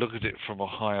look at it from a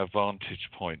higher vantage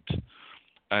point.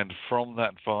 And from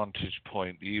that vantage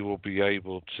point, you will be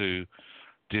able to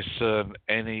discern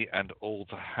any and all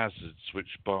the hazards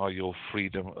which bar your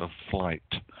freedom of flight.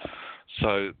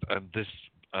 So, and this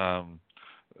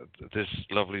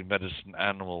lovely medicine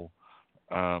animal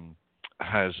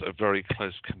has a very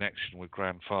close connection with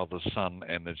grandfather-son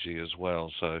energy as well.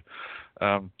 So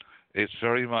it's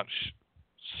very much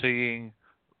seeing,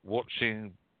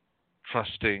 watching,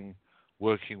 trusting,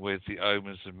 working with the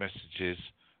omens and messages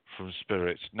from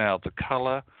spirit. Now, the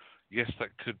color, yes,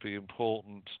 that could be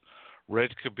important.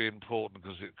 Red could be important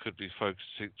because it could be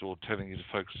focusing or telling you to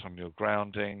focus on your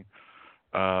grounding.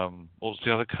 What's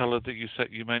the other color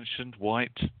that you mentioned?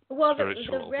 White. Well,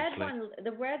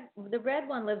 the red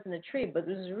one lives in the tree, but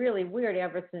this is really weird.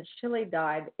 Ever since Chili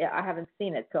died, I haven't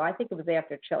seen it, so I think it was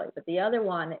after Chili. But the other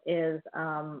one is,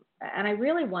 and I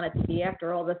really want it to be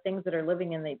after all the things that are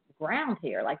living in the ground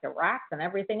here, like the rats and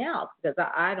everything else, because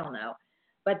I don't know.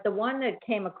 But the one that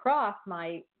came across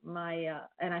my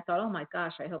and I thought, oh my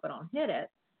gosh, I hope I don't hit it,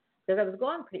 because I was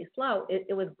going pretty slow.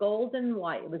 It was golden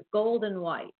white. It was golden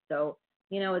white. So,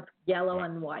 it's yellow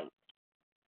and white.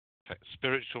 Okay.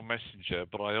 Spiritual messenger,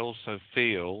 but I also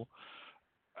feel,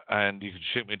 and you can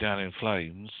shoot me down in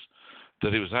flames,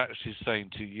 that it was actually saying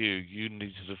to you, you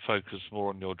needed to focus more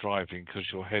on your driving because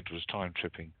your head was time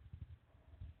tripping.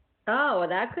 Oh, well,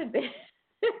 that could be.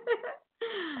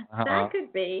 That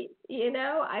could be,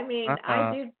 I mean,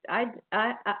 I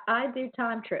do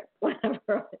time trips,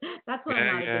 whatever. That's when I'm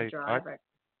not a good driver.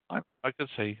 I can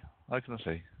see.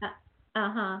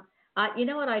 You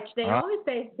know what? They always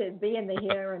say to be in the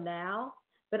here and now,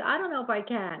 but I don't know if I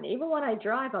can. Even when I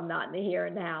drive, I'm not in the here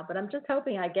and now, but I'm just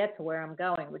hoping I get to where I'm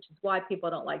going, which is why people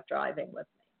don't like driving with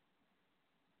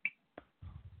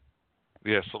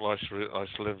me. Yes, well, I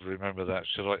shall ever remember that.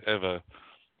 Should I ever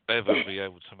be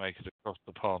able to make it across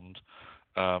the pond,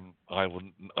 I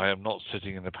am not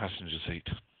sitting in the passenger seat.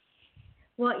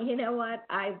 Well, you know what?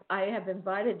 I have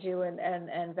invited you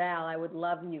and Val. I would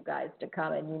love you guys to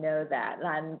come, and you know that.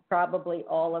 And probably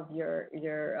all of your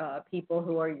people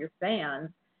who are your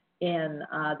fans in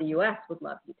the U.S. would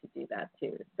love you to do that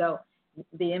too. So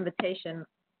the invitation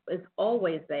is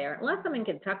always there, unless I'm in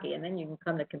Kentucky, and then you can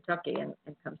come to Kentucky and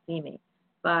come see me.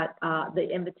 But the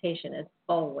invitation is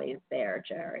always there,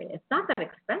 Jerry. It's not that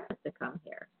expensive to come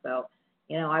here. So,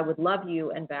 you know, I would love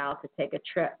you and Val to take a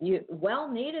trip.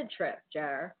 Well-needed trip,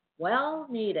 Jer.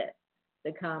 Well-needed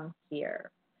to come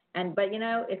here. But, you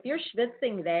know, if you're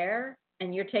schwitzing there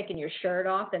and you're taking your shirt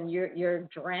off and you're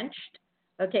drenched,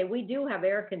 okay, we do have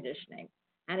air conditioning.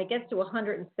 And it gets to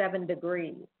 107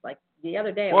 degrees. Like the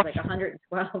other day, it was like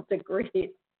 112 degrees.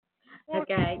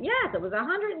 Okay. Yes, it was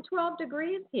 112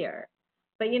 degrees here.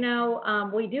 But, you know,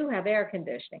 we do have air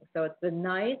conditioning. So it's a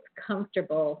nice,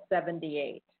 comfortable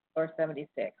 78 or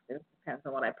 76. It depends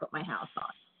on what I put my house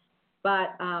on.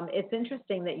 But it's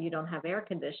interesting that you don't have air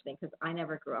conditioning because I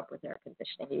never grew up with air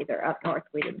conditioning either. Up north,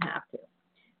 we didn't have to.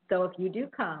 So if you do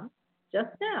come, just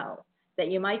know that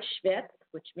you might schwitz,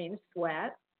 which means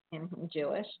sweat in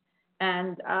Jewish,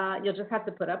 and you'll just have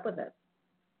to put up with it.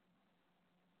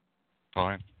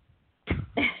 Fine.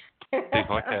 If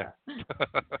I can.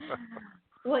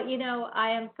 Well, you know, I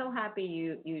am so happy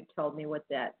you told me what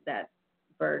that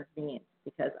bird means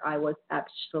because I was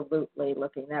absolutely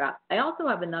looking that up. I also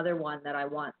have another one that I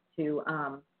want to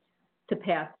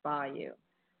pass by you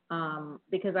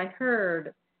because I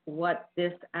heard what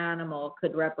this animal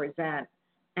could represent,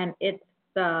 and it's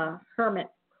the hermit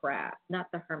crab, not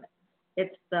the hermit. Is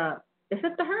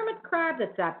it the hermit crab?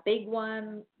 That's that big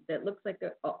one that looks like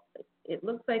it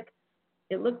looks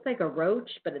like a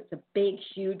roach, but it's a big,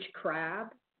 huge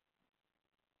crab.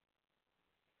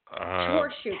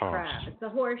 Horseshoe crab. It's a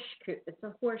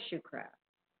horseshoe crab.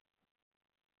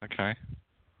 Okay.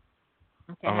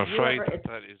 I'm afraid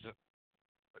that is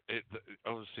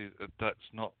obviously that's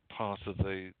not part of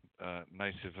the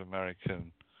Native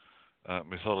American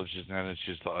mythologies and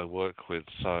energies that I work with.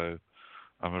 So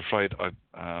I'm afraid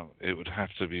it would have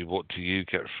to be, what do you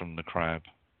get from the crab?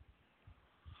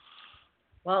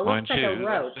 Well, it looks like a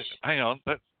roach. Hang on.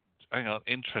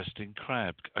 Interesting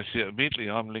crab. I see. Immediately,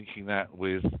 I'm linking that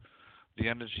with the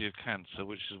energy of Cancer,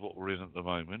 which is what we're in at the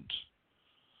moment.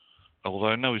 Although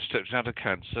I know we stepped out of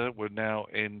Cancer, we're now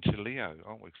into Leo,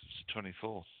 aren't we? 'Cause it's the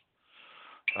 24th.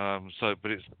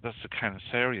 But that's the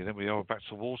Cancerian. Then we are back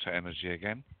to water energy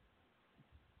again.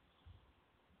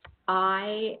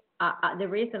 The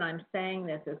reason I'm saying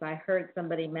this is I heard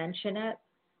somebody mention it,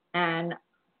 and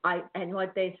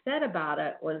what they said about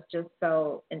it was just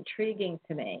so intriguing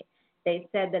to me. They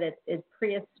said that it's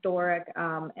prehistoric,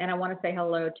 and I want to say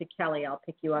hello to Kelly. I'll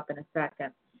pick you up in a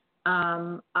second.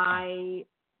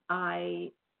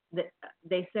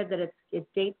 They said that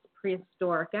it dates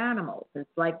prehistoric animals.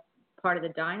 It's like part of the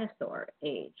dinosaur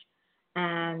age,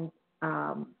 and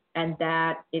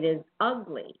that it is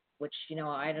ugly, which, you know,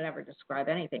 I never describe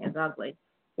anything as ugly.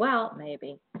 Well,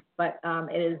 maybe, but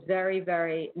it is very,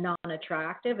 very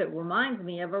non-attractive. It reminds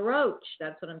me of a roach.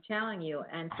 That's what I'm telling you.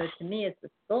 And so to me, it's a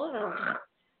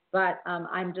but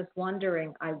I'm just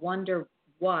wondering. I wonder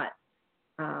what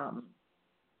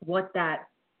that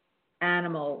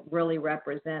animal really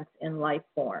represents in life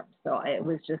form. So it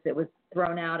was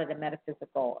thrown out at a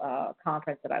metaphysical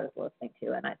conference that I was listening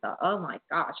to, and I thought, oh my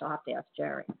gosh, I'll have to ask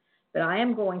Jerry. But I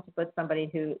am going to put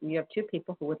you have two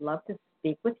people who would love to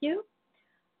speak with you.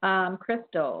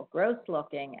 Crystal, gross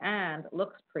looking, and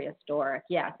looks prehistoric.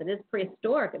 Yes, it is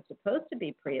prehistoric. It's supposed to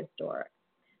be prehistoric.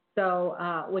 So,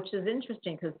 which is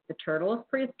interesting because the turtle is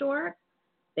prehistoric,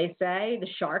 they say. The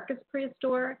shark is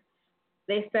prehistoric,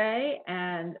 they say.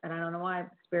 And I don't know why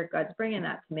Spirit Guide's bringing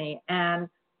that to me. And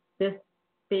this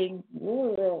big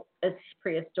wool is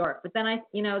prehistoric. But then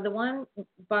the one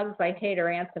bugs I hate are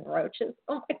ants and roaches.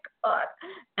 Oh my God.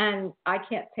 And I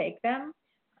can't take them.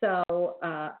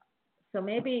 So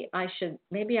maybe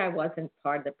I wasn't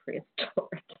part of the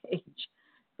prehistoric age.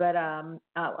 But I'm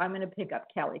going to pick up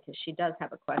Kelly because she does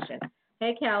have a question.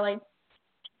 Hey, Kelly.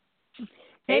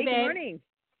 Hey, babe. Good morning.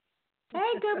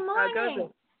 Hey, good morning.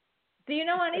 Do you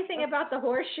know anything about the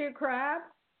horseshoe crab?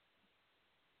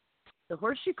 The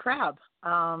horseshoe crab?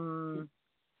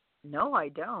 No, I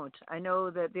don't. I know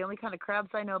that the only kind of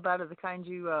crabs I know about are the kind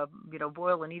you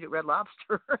boil and eat at Red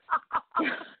Lobster.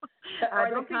 I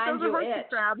don't think those are horseshoe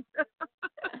crabs.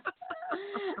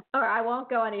 Or I won't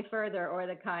go any further. Or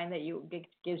the kind that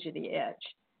gives you the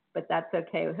itch, but that's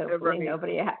okay. Hopefully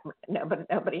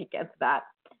nobody gets that.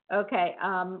 Okay.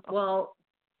 Well,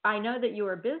 I know that you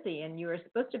were busy and you were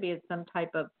supposed to be at some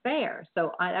type of fair,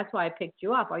 so that's why I picked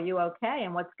you up. Are you okay?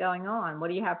 And what's going on? What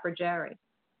do you have for Jerry?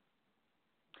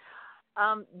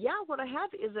 Yeah, what I have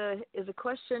is a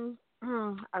question,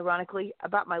 ironically,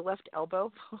 about my left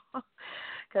elbow,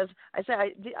 because I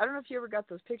don't know if you ever got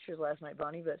those pictures last night,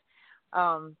 Bonnie, but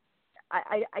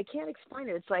I can't explain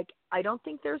it. It's like I don't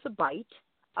think there's a bite.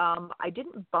 I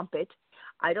didn't bump it.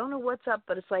 I don't know what's up,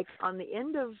 but it's like on the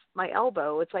end of my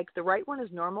elbow, it's like the right one is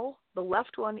normal. The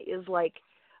left one is like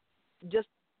just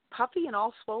puffy and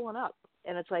all swollen up.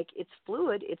 And it's like it's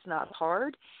fluid. It's not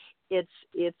hard. It's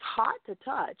hot to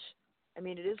touch. I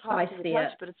mean, it is hot to the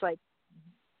touch, but it's like,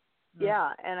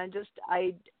 yeah. And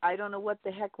I don't know what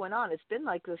the heck went on. It's been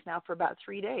like this now for about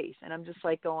 3 days. And I'm just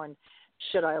like going,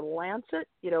 should I lance it?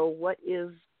 What is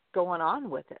going on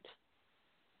with it?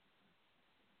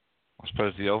 I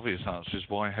suppose the obvious answer is,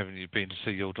 why haven't you been to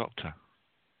see your doctor?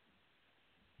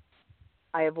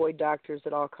 I avoid doctors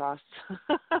at all costs.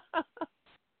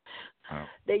 Oh.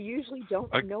 They usually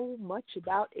don't know much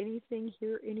about anything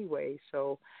here anyway.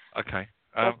 So okay,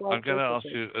 I'm going to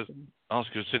ask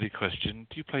you a silly question.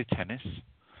 Do you play tennis?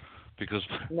 Because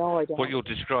no, I don't. What you're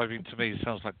describing to me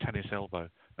sounds like tennis elbow.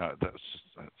 No, that's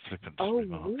flippant. Oh,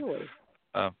 remark. Really?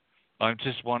 I'm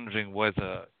just wondering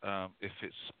whether if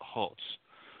it's hot,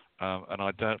 and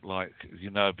I don't like,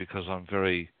 because I'm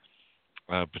very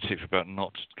particular about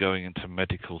not going into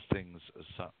medical things as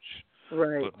such.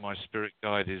 Right. But my spirit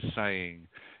guide is saying,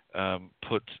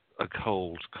 put a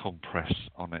cold compress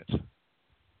on it.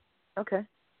 Okay.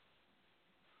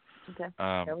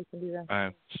 Yeah, we can do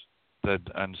that.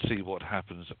 And see what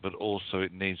happens. But also,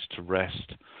 it needs to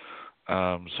rest. So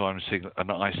I'm seeing an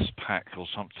ice pack or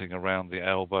something around the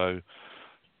elbow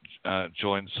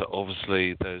joints. So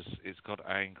obviously, it's got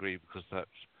angry, because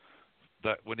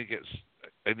that when it gets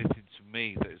anything to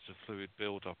me that is a fluid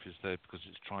build-up is there because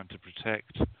it's trying to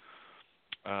protect.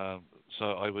 So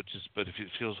I would but if it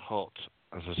feels hot,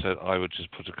 as I said, I would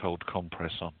just put a cold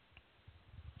compress on.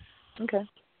 Okay.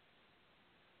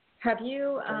 Have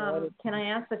you, can I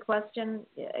ask the question,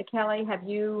 Kelly,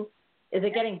 is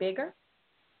it getting bigger?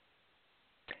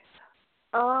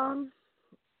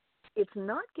 It's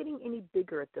not getting any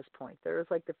bigger at this point. There was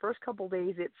like the first couple of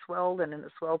days it swelled, and then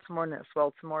it swelled some more, and then it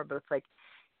swelled some more, but it's like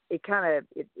it kind of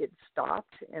it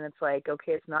stopped, and it's like,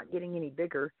 okay, it's not getting any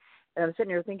bigger. And I'm sitting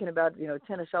here thinking about,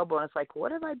 tennis elbow, and it's like,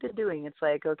 what have I been doing? It's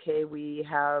like, okay, we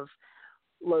have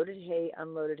loaded hay,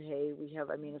 unloaded hay. We have,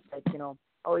 it's like,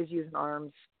 always using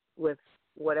arms with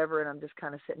whatever, and I'm just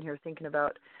kind of sitting here thinking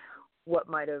about what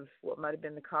might have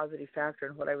been the causative factor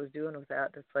and what I was doing with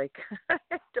that. It's like,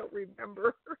 I don't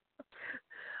remember.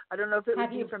 I don't know if it would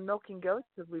be from milking goats,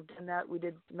 because we've done that. We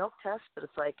did milk tests, but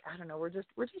it's like, I don't know. We're just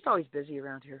always busy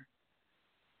around here.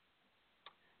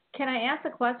 Can I ask a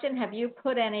question? Have you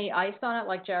put any ice on it,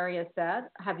 like Jerry has said?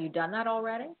 Have you done that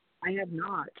already? I have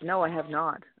not. No, I have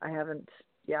not. I haven't.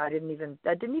 Yeah,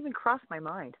 that didn't even cross my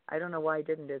mind. I don't know why I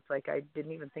didn't. It's like I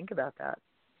didn't even think about that.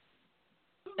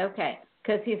 Okay,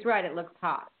 because he's right. It looks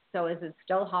hot. So is it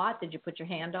still hot? Did you put your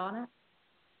hand on it?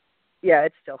 Yeah,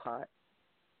 it's still hot.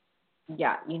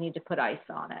 Yeah, you need to put ice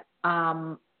on it.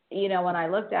 When I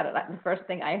looked at it, the first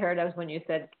thing I heard was when you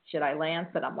said, should I lance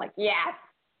it? I'm like, yes.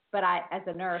 But as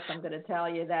a nurse, I'm going to tell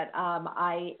you that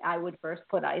I would first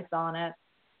put ice on it.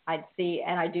 I'd see,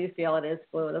 and I do feel it is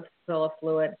fluid, full of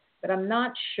fluid, but I'm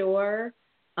not sure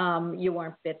you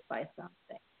weren't bit by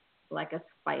something, like a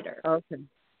spider. Okay.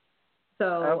 So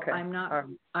okay. I'm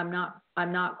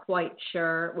not quite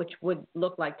sure, which would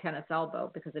look like tennis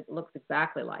elbow, because it looks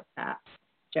exactly like that,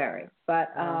 Jerry.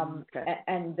 But okay.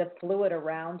 And the fluid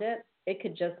around it, it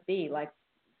could just be like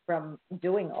from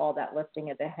doing all that lifting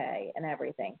of the hay and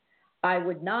everything. I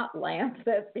would not lance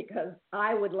it, because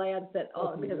I would lance it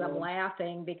because I'm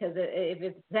laughing, because if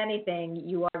it's anything,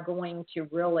 you are going to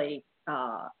really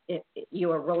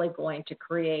going to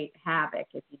create havoc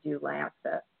if you do lance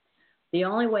it. The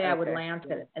only way I would lance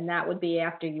it, and that would be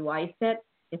after you ice it,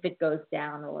 if it goes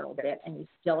down a little bit and you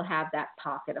still have that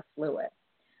pocket of fluid.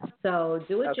 So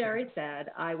do what Jerry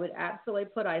said. I would absolutely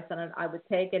put ice on it. I would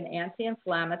take an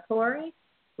anti-inflammatory,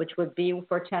 which would be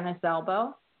for tennis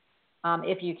elbow,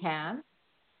 if you can.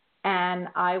 And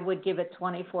I would give it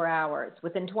 24 hours.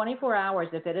 Within 24 hours,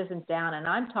 if it isn't down, and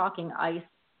I'm talking ice,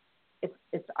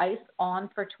 it's ice on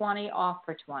for 20, off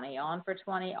for 20, on for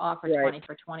 20, off for 20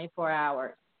 for 24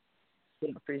 hours.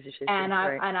 And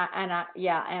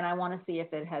I want to see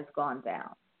if it has gone down.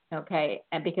 Okay,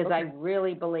 and because I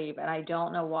really believe, and I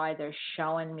don't know why they're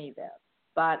showing me this,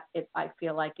 but I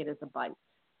feel like it is a bite,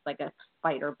 like a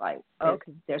spider bite.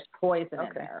 There's poison in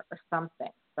there or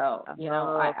something. So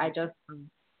I just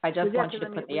want you to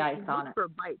put the ice on it. For a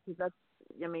bite,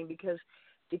 because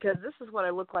because this is what I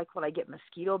look like when I get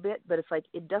mosquito bit, but it's like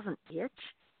it doesn't itch.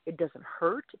 It doesn't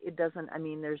hurt. It doesn't,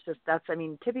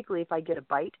 typically if I get a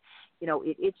bite,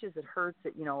 it itches, it hurts,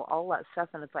 all that stuff.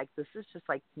 And it's like, this is just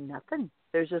like nothing.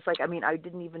 There's just like, I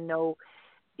didn't even know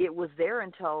it was there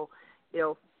until,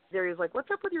 Jerry was like, what's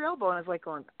up with your elbow? And I was like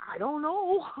going, I don't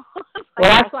know. Well,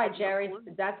 that's why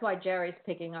Jerry's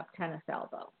picking up tennis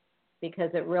elbow,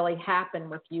 because it really happened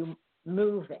with you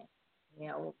moving,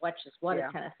 which is what a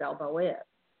tennis elbow is.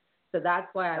 So that's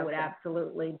why I would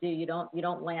absolutely do. You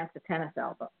don't lance a tennis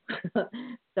elbow.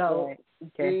 So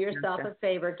do yourself a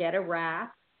favor, get a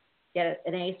wrap, get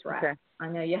an ace wrap. Okay. I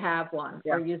know you have one,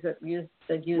 or use a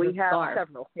scarf. We have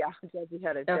several. Yeah,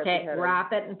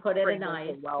 wrap it and put it in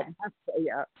ice. Well.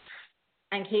 Yeah.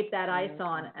 And keep that ice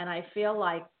on. And I feel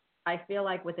like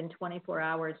within 24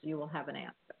 hours you will have an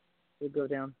answer. We'll go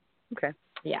down. Okay.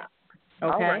 Yeah.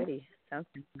 Okay. Alrighty. Sounds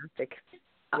fantastic.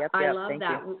 I love thank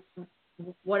that. You.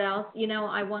 What else?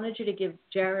 I wanted you to give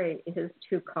Jerry his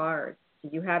 2 cards. Do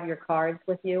you have your cards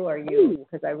with you, or you?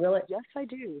 Because Yes, I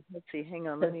do. Let's see. Hang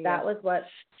on. Because that was what,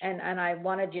 and I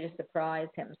wanted you to surprise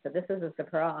him. So this is a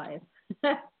surprise.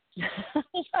 Okay.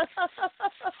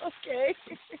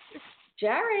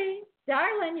 Jerry,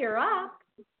 darling, you're up.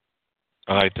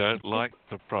 I don't like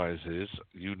surprises.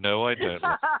 I don't.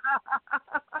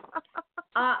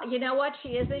 You know what? She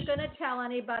isn't going to tell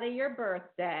anybody your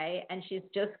birthday, and she's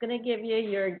just going to give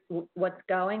you what's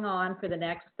going on for the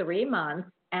next 3 months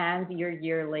and your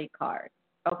yearly card.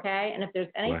 Okay? And if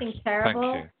there's anything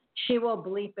terrible, she will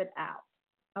bleep it out.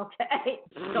 Okay?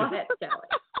 Go ahead, Kelly.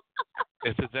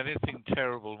 If there's anything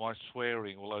terrible, my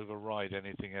swearing will override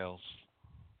anything else.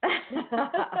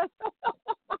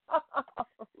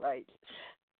 Right.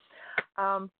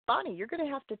 Bonnie, you're going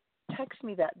to have to text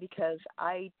me that because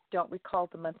I don't recall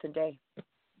the month and day.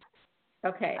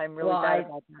 Okay. I'm really bad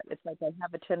about that. It's like I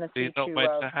have a tendency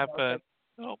to...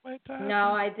 No,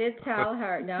 I did tell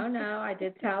her. No, I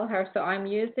did tell her. So I'm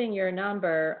using your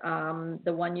number,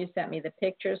 the one you sent me the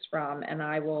pictures from, and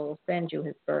I will send you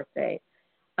his birthday.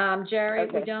 Jerry,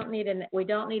 we don't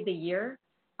need the year,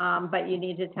 but you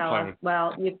need to tell us.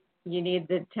 Well, you need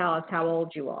to tell us how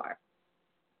old you are.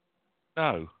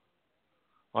 No,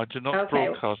 I do not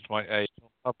broadcast my age on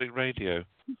public radio.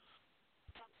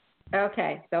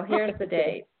 Okay, so here's the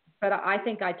date. But I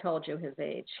think I told you his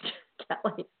age,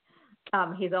 Kelly.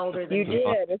 He's older than you. You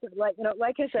did. It's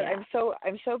like I said, yeah.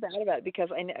 I'm so bad about it because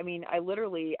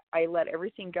I let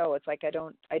everything go. It's like I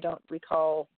don't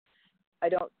recall. I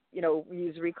don't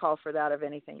use recall for that of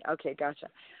anything. Okay, gotcha.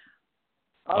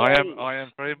 I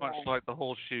am very much like the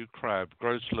horseshoe crab,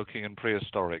 gross looking and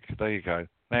prehistoric. There you go.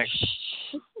 Next.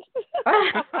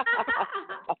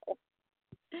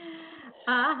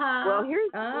 Well,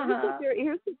 here's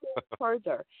the cards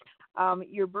are.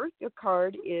 Your birthday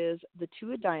card is the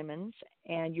 2 of diamonds,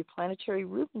 and your planetary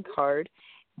Reuben card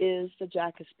is the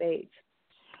Jack of spades.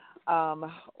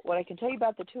 What I can tell you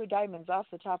about the 2 of diamonds off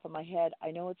the top of my head,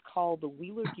 I know it's called the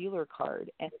Wheeler Dealer card,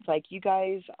 and it's like you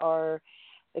guys are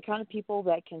the kind of people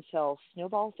that can sell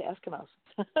snowballs to Eskimos.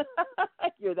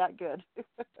 You're that good.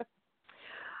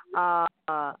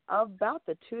 About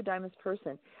the 2 of diamonds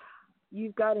person,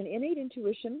 you've got an innate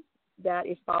intuition that,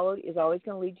 if followed, is always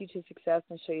going to lead you to success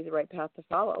and show you the right path to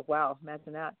follow. Wow,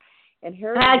 imagine that. And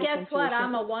guess what?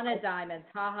 I'm a 1 of diamonds.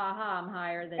 Ha, ha, ha. I'm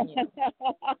higher than you.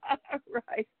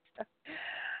 Right.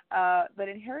 But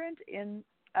inherent in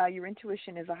your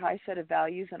intuition is a high set of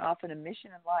values and often a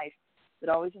mission in life that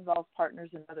always involves partners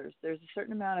and others. There's a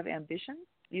certain amount of ambition,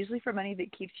 usually for money,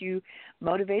 that keeps you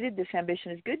motivated. This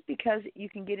ambition is good because you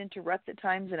can get into ruts at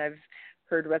times, and I've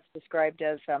heard ruts described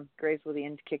as graves with the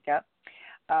ends kicked out,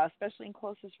 especially in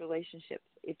closest relationships.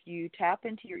 If you tap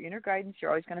into your inner guidance, you're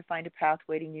always going to find a path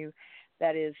waiting you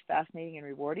that is fascinating and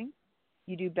rewarding.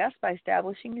 You do best by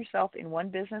establishing yourself in one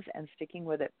business and sticking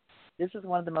with it. This is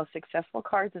one of the most successful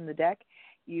cards in the deck.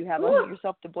 You have only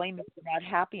yourself to blame if you're not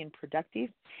happy and productive.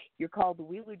 You're called the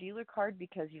Wheeler Dealer card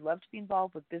because you love to be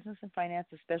involved with business and finance,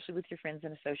 especially with your friends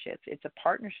and associates. It's a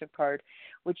partnership card,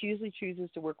 which usually chooses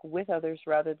to work with others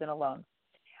rather than alone.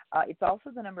 It's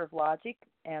also the number of logic,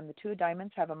 and the 2 of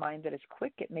diamonds have a mind that is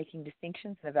quick at making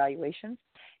distinctions and evaluations.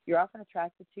 You're often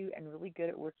attracted to and really good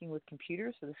at working with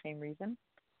computers for the same reason.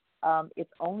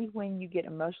 It's only when you get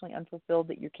emotionally unfulfilled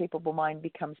that your capable mind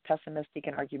becomes pessimistic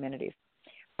and argumentative.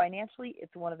 Financially,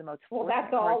 it's one of the most... Well,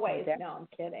 that's always... No, I'm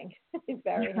kidding. He's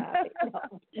very happy.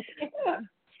 No.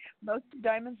 Most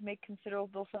diamonds make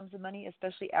considerable sums of money,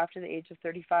 especially after the age of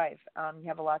 35. You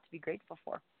have a lot to be grateful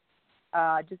for.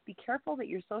 Just be careful that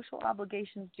your social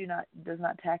obligations does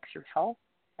not tax your health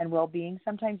and well-being.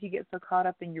 Sometimes you get so caught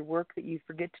up in your work that you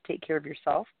forget to take care of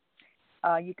yourself.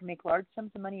 You can make large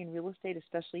sums of money in real estate,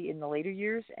 especially in the later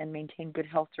years, and maintain good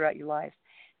health throughout your life.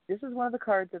 This is one of the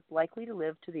cards that's likely to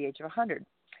live to the age of 100.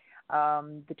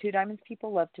 The Two of Diamonds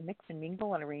people love to mix and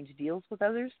mingle and arrange deals with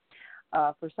others.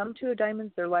 For some Two of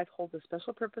Diamonds, their life holds a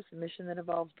special purpose and mission that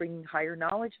involves bringing higher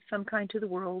knowledge of some kind to the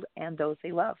world and those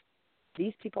they love.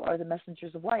 These people are the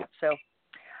messengers of light. So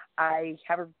I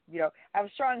have a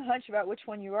strong hunch about which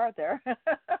one you are there.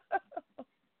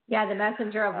 Yeah, the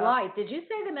messenger of light. Did you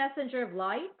say the messenger of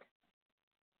light?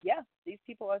 Yeah, these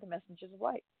people are the messengers of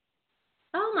light.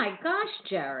 Oh my gosh,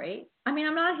 Jerry. I mean,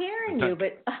 I'm not hearing you,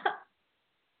 but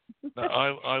No,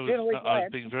 I was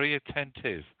being very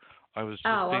attentive. I was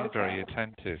just being very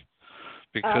attentive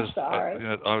because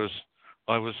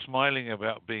I was smiling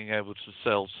about being able to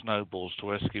sell snowballs to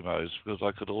Eskimos because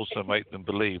I could also make them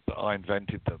believe that I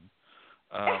invented them.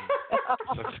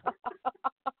 So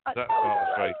that part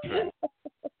was very true.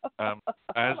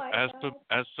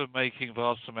 As for making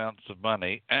vast amounts of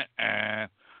money,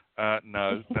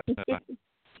 no, that's never.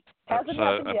 Hasn't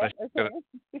happened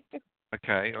yet.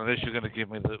 Okay, unless you're going to give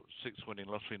me the 6 winning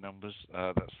lottery numbers,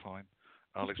 that's fine.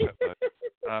 I'll accept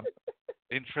that.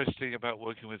 Interesting about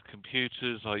working with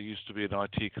computers. I used to be an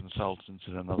IT consultant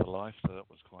in another life, so that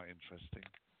was quite interesting.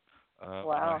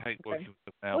 Wow. I hate working with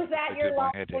them now. Was that your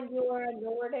life when you were a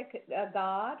Nordic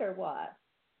god or what?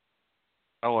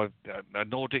 Oh, a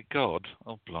Nordic god?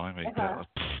 Oh, blimey. I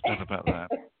don't know about that.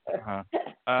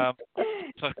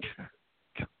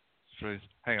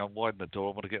 Hang on, widen the door.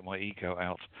 I want to get my ego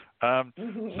out.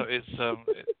 So it's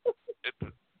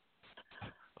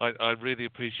I really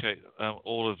appreciate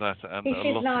all of that, and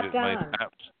a lot of it made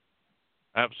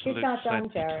absolute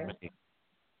sense to me.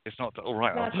 It's not all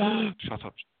right. Shut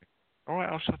up. All right,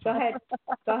 I'll shut up.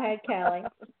 Go ahead, Kelly.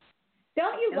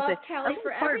 Don't you love Kelly?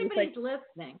 For everybody's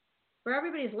listening. For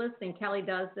everybody's listening, Kelly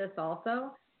does this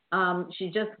also. She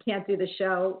just can't do the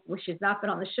show. Well, she's not been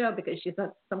on the show because she's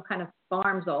at some kind of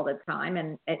farms all the time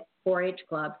and at 4-H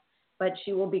clubs. But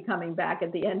she will be coming back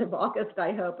at the end of August,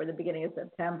 I hope, or the beginning of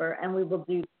September, and we will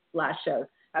do flash shows.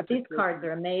 But these cards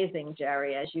are amazing,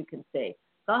 Jerry, as you can see.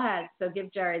 Go ahead. So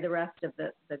give Jerry the rest of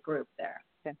the group there.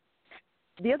 Okay.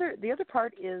 The other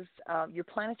part is your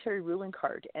planetary ruling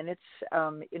card, and it's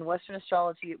in Western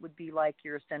astrology it would be like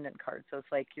your ascendant card. So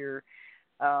it's like your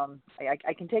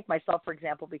I can take myself, for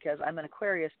example, because I'm an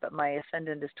Aquarius, but my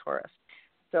ascendant is Taurus.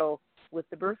 So with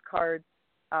the birth card,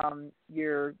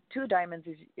 your Two of Diamonds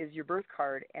is your birth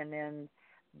card, and then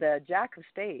the Jack of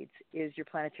Spades is your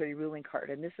planetary ruling card.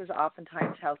 And this is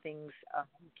oftentimes how things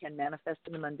can manifest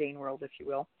in the mundane world, if you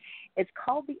will. It's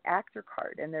called the actor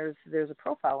card, and there's a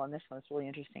profile on this one. It's really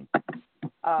interesting.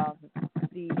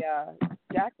 The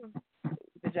Jack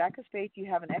of Spades, you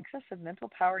have an excess of mental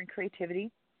power and creativity.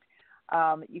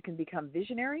 You can become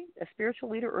visionary, a spiritual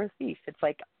leader, or a thief. It's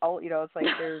like it's like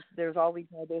there's always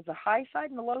there's a high side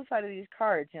and the low side of these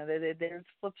cards. There's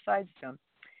flip sides to them.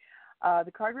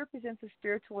 The card represents a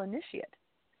spiritual initiate,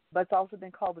 but it's also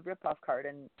been called the rip-off card.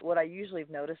 And what I usually have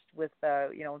noticed with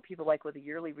when people like with a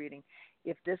yearly reading,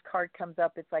 if this card comes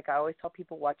up, it's like I always tell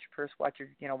people watch your purse, watch your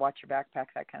backpack,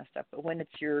 that kind of stuff. But when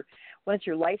it's your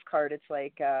life card, it's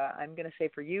like I'm going to say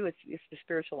for you, it's the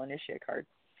spiritual initiate card.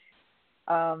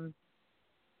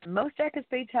 Most Jack of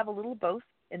Spades have a little of both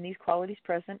in these qualities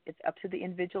present. It's up to the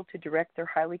individual to direct their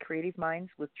highly creative minds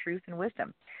with truth and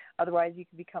wisdom. Otherwise, you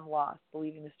can become lost,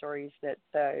 believing the stories that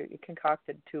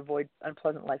concocted to avoid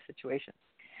unpleasant life situations.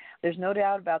 There's no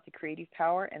doubt about the creative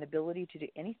power and ability to do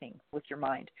anything with your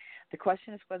mind. The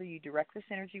question is whether you direct this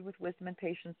energy with wisdom and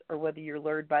patience, or whether you're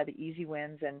lured by the easy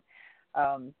wins and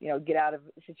get out of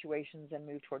situations and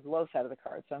move toward the low side of the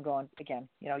card. So I'm going again.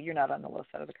 You're not on the low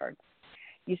side of the card.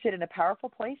 You sit in a powerful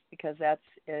place because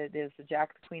there's the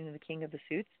Jack, the Queen, and the King of the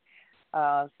suits.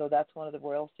 So that's one of the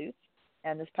royal suits.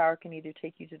 And this power can either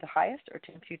take you to the highest or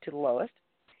tempt you to the lowest.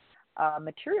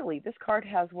 Materially, this card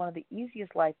has one of the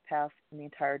easiest life paths in the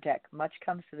entire deck. Much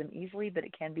comes to them easily, but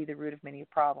it can be the root of many a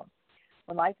problem.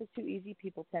 When life is too easy,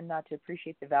 people tend not to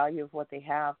appreciate the value of what they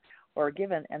have or are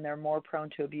given, and they're more prone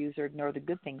to abuse or ignore the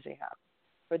good things they have.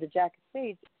 For the Jack of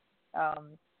Spades,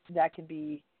 that can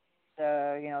be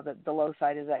the low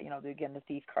side is that, again, the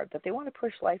thief card, that they want to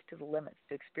push life to the limits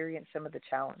to experience some of the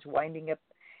challenge. Winding up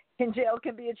in jail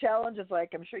can be a challenge. It's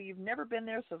like, I'm sure you've never been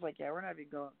there, so it's like, yeah, we're not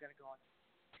even going to go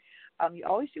on. You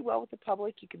always do well with the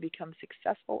public. You can become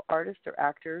successful artists or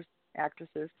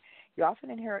actresses. You often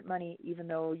inherit money, even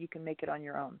though you can make it on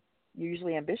your own. You're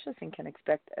usually ambitious and can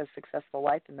expect a successful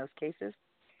life in those cases.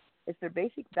 It's their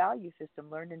basic value system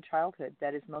learned in childhood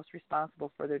that is most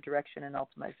responsible for their direction and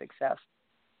ultimate success.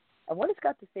 And what it's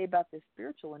got to say about this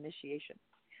spiritual initiation.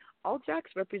 All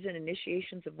Jacks represent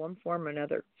initiations of one form or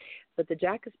another, but the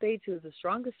Jack of Spades, who is the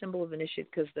strongest symbol of initiate,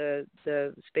 because the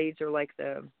spades are like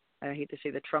the I hate to say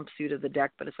the Trump suit of the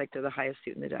deck, but it's like they're the highest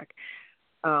suit in the deck.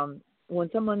 When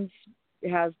someone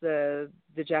has the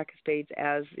Jack of Spades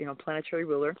as, planetary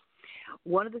ruler,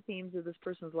 one of the themes of this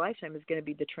person's lifetime is going to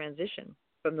be the transition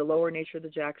from the lower nature of the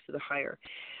Jacks to the higher.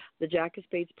 The Jack of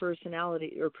Spades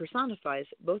personality or personifies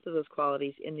both of those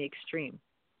qualities in the extreme.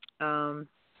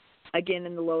 Again,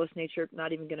 in the lowest nature,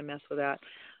 not even going to mess with that.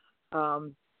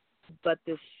 But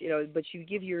this, but you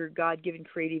give your God-given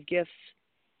creative gifts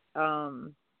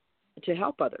to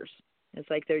help others. It's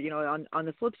like they're, on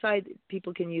the flip side,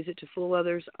 people can use it to fool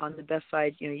others. On the best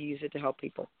side, you use it to help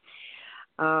people.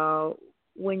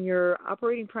 When you're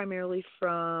operating primarily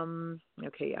from,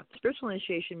 spiritual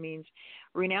initiation means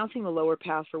renouncing the lower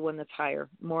path for one that's higher,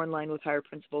 more in line with higher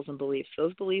principles and beliefs.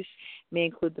 Those beliefs may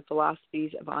include the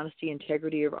philosophies of honesty,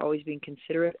 integrity, of always being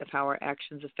considerate of how our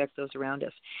actions affect those around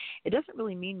us. It doesn't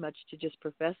really mean much to just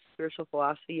profess spiritual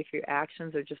philosophy if your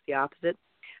actions are just the opposite.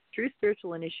 True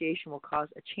spiritual initiation will cause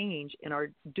a change in our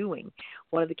doing.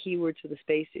 One of the key words for the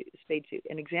spade suit.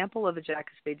 An example of a Jack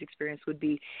of Spades experience would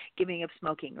be giving up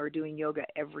smoking or doing yoga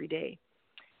every day.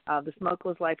 The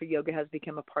smokeless life of yoga has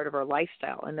become a part of our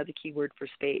lifestyle, another key word for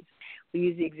spades. We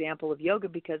use the example of yoga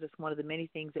because it's one of the many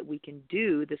things that we can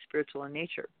do that's spiritual in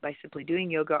nature. By simply doing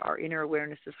yoga, our inner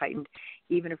awareness is heightened,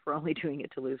 even if we're only doing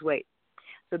it to lose weight.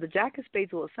 So the Jack of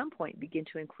Spades will at some point begin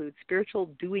to include spiritual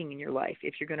doing in your life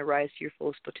if you're going to rise to your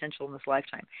fullest potential in this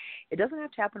lifetime. It doesn't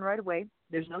have to happen right away.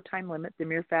 There's no time limit. The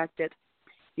mere fact that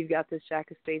you've got this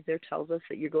Jack of Spades there tells us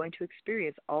that you're going to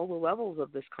experience all the levels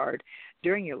of this card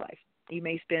during your life. You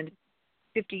may spend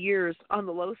 50 years on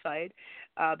the low side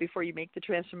before you make the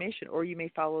transformation, or you may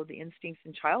follow the instincts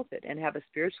in childhood and have a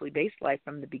spiritually based life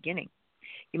from the beginning.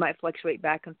 You might fluctuate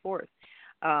back and forth,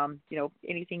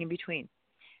 anything in between.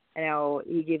 Now,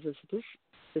 he gives us this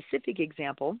specific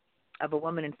example of a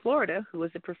woman in Florida who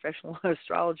was a professional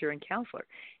astrologer and counselor.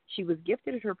 She was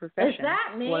gifted at her profession. Is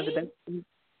that me? One of the best,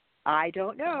 I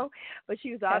don't know, but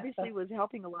she was obviously was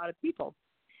helping a lot of people.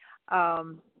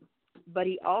 But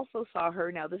he also saw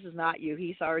her, now this is not you,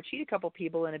 he saw her cheat a couple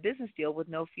people in a business deal with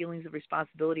no feelings of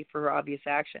responsibility for her obvious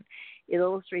action. It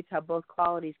illustrates how both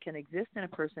qualities can exist in a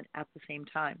person at the same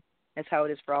time. That's how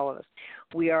it is for all of us.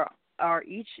 We are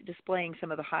each displaying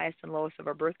some of the highest and lowest of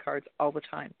our birth cards all the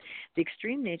time. The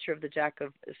extreme nature of the Jack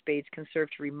of Spades can serve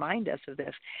to remind us of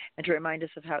this and to remind us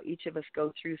of how each of us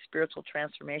go through spiritual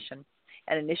transformation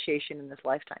and initiation in this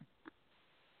lifetime.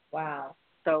 Wow.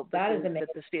 So that is amazing.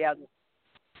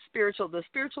 The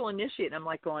spiritual initiate, and I'm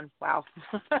like going, wow.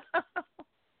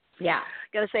 Yeah.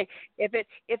 Gotta say, if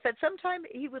at some time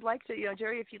he would like to,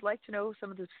 Jerry, if you'd like to know some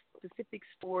of the specifics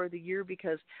for the year,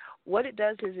 because what it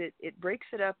does is it breaks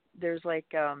it up. There's like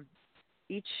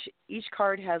each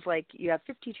card has like, you have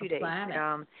 52 days.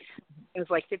 It's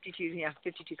like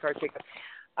 52 card pickup.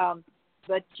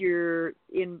 But you're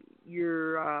in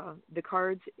the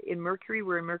cards in Mercury.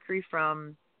 We're in Mercury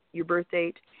from your birth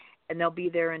date, and they'll be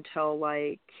there until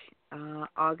like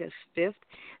August 5th.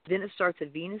 Then it starts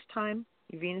at Venus time.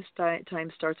 Venus time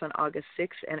starts on August 6th,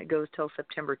 and it goes till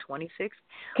September 26th.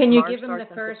 Can you Mars give him the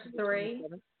first three?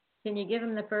 27th. Can you give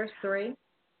him the first three?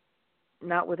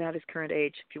 Not without his current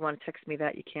age. If you want to text me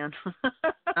that, you can.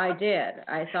 I did.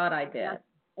 I thought I did.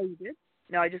 Oh, you did?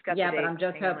 No, I just got the date. Yeah, but I'm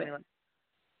just hoping.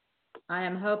 I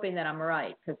am hoping that I'm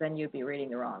right, because then you'd be reading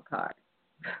the wrong card.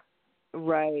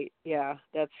 Right. Yeah.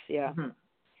 That's, yeah. Mm-hmm.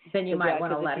 Then you might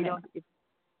want to let him.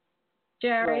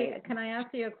 Jerry, right. Can I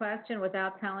ask you a question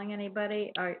without telling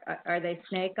anybody? Are they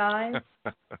snake eyes?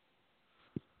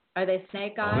 Are they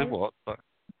snake eyes? Are they what?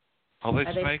 Are they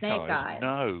snake eyes? eyes?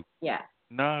 No. Yeah.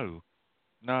 No.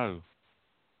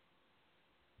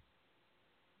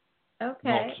 Okay.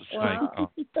 Not snake eyes.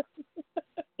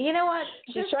 You know what?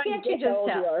 She's just trying can't to you get how just old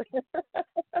tell? you are.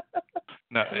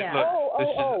 No. Yeah. Look, I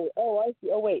see.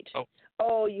 Oh, wait. Oh.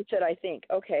 Oh, you said I think.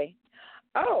 Okay.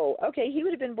 Oh, okay. He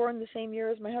would have been born the same year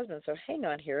as my husband. So hang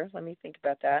on here. Let me think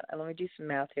about that. Let me do some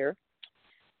math here.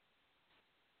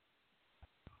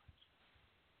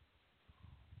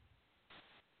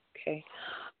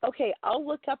 Okay. I'll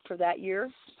look up for that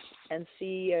year and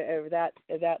see that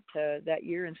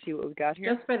year and see what we've got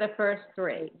here. Just for the first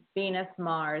three: Venus,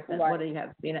 Mars, and what do you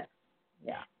have? Venus.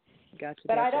 Yeah. Gotcha.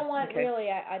 But I don't want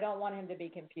I don't want him to be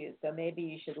confused. So maybe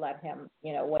you should let him,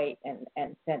 wait and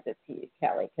send it to you,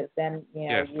 Kelly, because then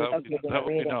yes, that would be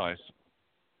nice.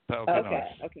 That would be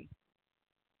nice. Okay.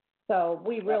 So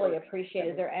we really appreciate.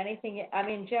 Is there anything? I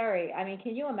mean, Jerry.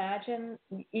 Can you imagine?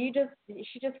 She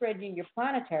just read you your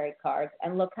planetary cards,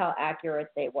 and look how accurate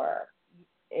they were.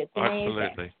 It's amazing.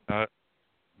 Absolutely.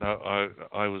 No,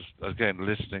 I was again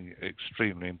listening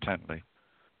extremely intently.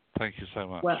 Thank you so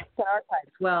much. Well,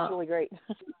 it's really great.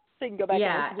 So you can go back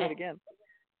Yeah, and listen to it again.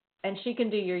 and she can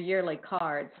do your yearly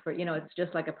cards for, it's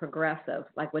just like a progressive,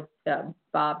 like what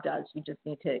Bob does. You just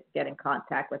need to get in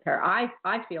contact with her. I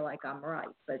feel like I'm right,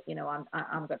 but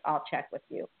I'm good. I'll check with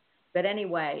you. But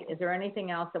anyway, is there anything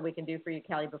else that we can do for you,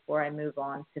 Kelly, before I move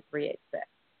on to 386?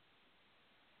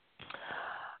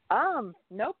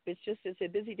 Nope. It's a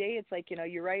busy day. It's like,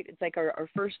 you're right. It's like our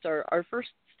first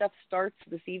stuff starts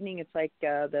this evening. It's like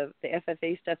the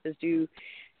FFA stuff is due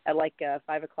at like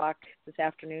 5 o'clock this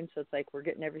afternoon. So it's like we're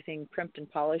getting everything primped and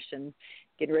polished and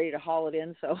getting ready to haul it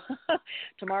in. So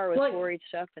tomorrow is 4-H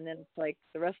stuff, and then it's like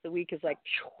the rest of the week is like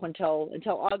until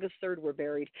August 3rd we're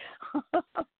buried.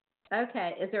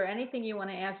 Okay. Is there anything you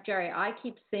want to ask Jerry? I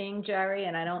keep seeing Jerry,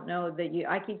 and I don't know that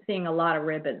I keep seeing a lot of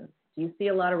ribbons. Do you see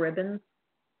a lot of ribbons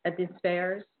at these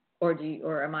fairs,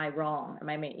 or am I wrong? Am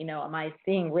I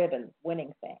seeing ribbons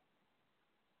winning things?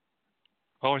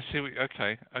 Oh, I see.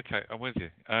 Okay, I'm with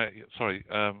you. Sorry.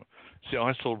 See,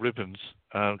 I saw ribbons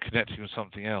connecting with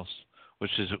something else,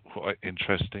 which is quite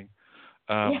interesting,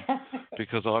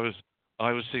 because I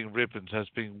was seeing ribbons as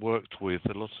being worked with.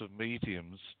 A lot of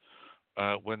mediums,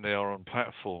 when they are on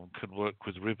platform, can work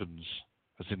with ribbons,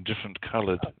 as in different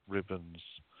coloured ribbons.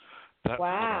 That's what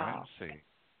I am seeing.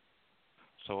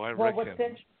 So I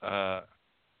reckon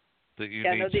that you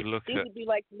need to look at. These would be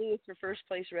like blue is for first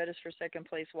place, red is for second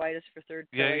place, white is for third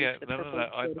place. Yeah. No.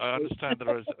 I understand the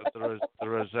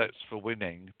rosettes for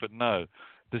winning, but no,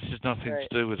 this is nothing to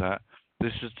do with that.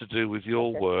 This is to do with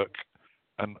your work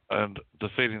and the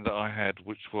feeling that I had,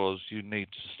 which was you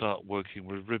need to start working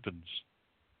with ribbons.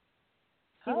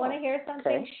 You want to hear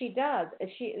something? She does.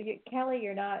 Kelly,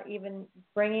 you're not even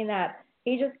bringing that.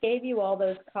 He just gave you all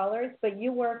those colors, but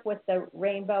you work with the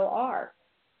rainbow arc.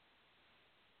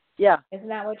 Yeah. Isn't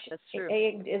that what that's true?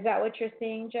 Is that what you're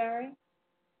seeing, Jerry?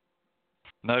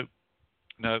 No,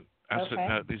 absolutely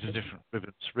no. These are different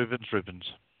ribbons.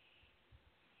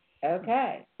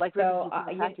 Okay. Like ribbons you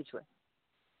can package with.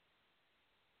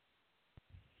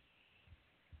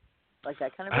 Like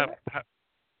that kind of ribbon?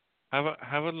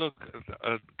 Have a look.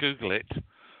 Google it.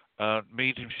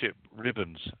 Mediumship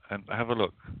ribbons, and have a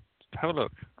look.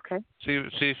 Okay. See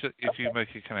if you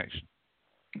make a connection.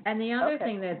 And the other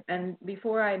thing and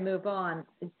before I move on,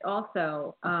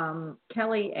 also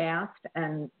Kelly asked,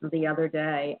 and the other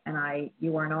day, and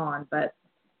you weren't on, but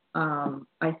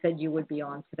I said you would be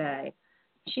on today.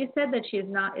 She said that she's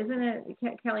not. Isn't it,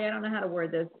 Kelly? I don't know how to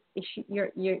word this.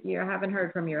 You haven't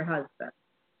heard from your husband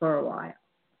for a while.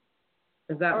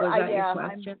 Was that your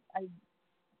question? I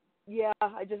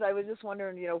was just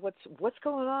wondering, what's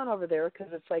going on over there,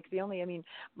 because it's like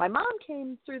my mom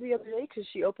came through the other day because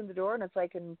she opened the door, and it's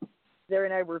like, and Larry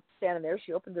and I were standing there.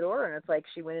 She opened the door, and it's like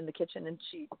she went in the kitchen and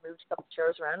she moved a couple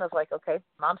chairs around. I was like, okay,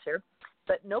 Mom's here,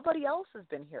 but nobody else has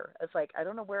been here. It's like, I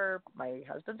don't know where my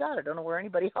husband's at. I don't know where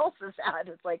anybody else is at.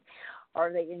 It's like,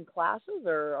 are they in classes,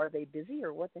 or are they busy,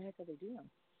 or what the heck are they doing?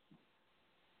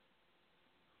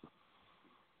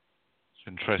 It's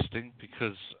interesting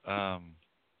because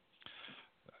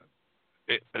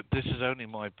this is only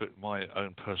my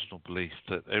own personal belief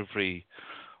that every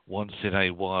once in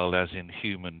a while, as in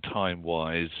human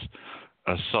time-wise,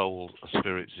 a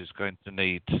spirit is going to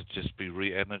need to just be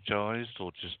re-energized,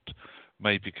 or just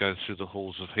maybe go through the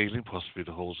halls of healing, possibly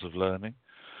the halls of learning.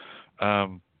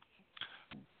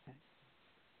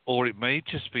 Or it may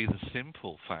just be the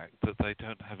simple fact that they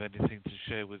don't have anything to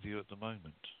share with you at the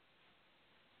moment.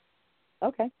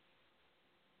 Okay.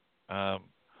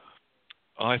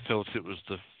 I felt it was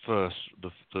the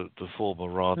former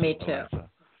rather than the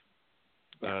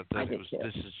latter.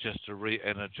 This is just a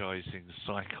re-energizing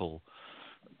cycle,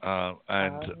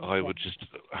 and I would just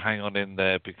hang on in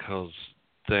there, because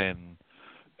then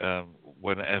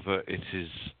whenever it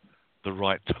is the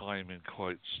right time, in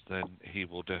quotes, then he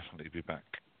will definitely be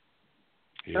back.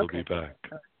 He'll be back.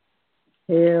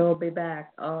 He'll be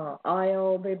back. Oh,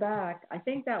 I'll be back. I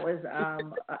think that was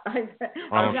I've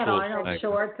got Arnold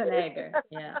Schwarzenegger.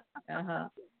 Yeah.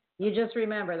 You just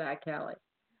remember that, Kelly.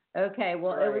 Okay.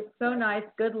 Well, It was so nice.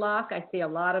 Good luck. I see a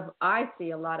lot of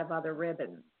other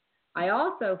ribbons. I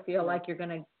also feel like you're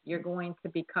going to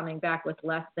be coming back with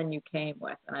less than you came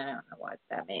with, and I don't know what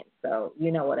that means. So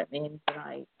you know what it means.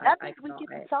 And that means we get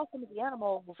to sell some of the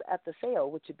animals at the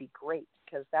sale, which would be great,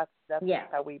 because that's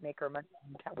how we make our money,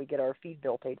 how we get our feed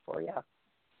bill paid for. Yeah.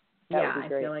 I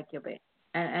feel like you'll be,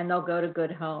 and they'll go to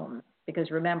good homes, because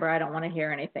remember, I don't want to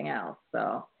hear anything else.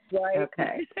 So. Right.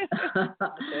 Okay.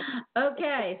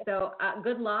 Okay. So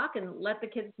good luck, and let the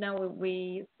kids know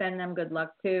we send them good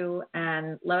luck too,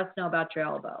 and let us know about your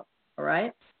elbow. All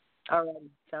right. All right.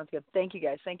 Sounds good. Thank you,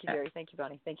 guys. Thank you, Jerry. Thank you,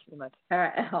 Bonnie. Thank you so much. All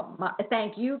right.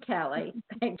 Thank you, Kelly.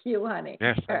 Thank you, honey.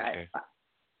 Yes, All thank right. you.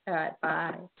 All right.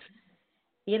 Bye.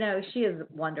 You know, she is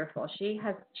wonderful. She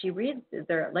reads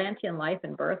their Atlantean life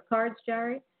and birth cards,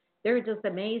 Jerry. They're just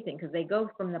amazing because they go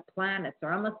from the planets.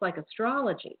 They're almost like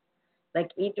astrology. Like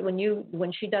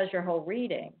when she does your whole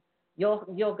reading,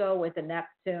 you'll go with the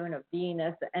Neptune of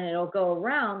Venus, and it'll go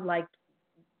around like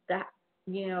that.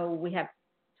 You know, we have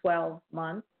 12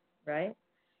 months, right?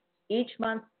 Each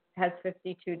month has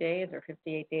 52 days or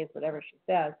 58 days, whatever she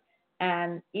says,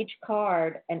 and each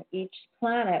card and each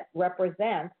planet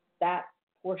represents that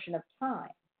portion of time,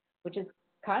 which is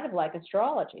kind of like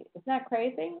astrology. Isn't that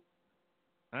crazy?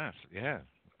 Yes, yeah,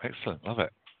 excellent, love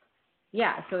it.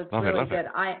 Yeah, so it's love really it, good.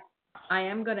 It.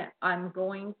 I'm going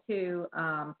to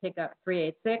pick up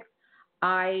 386.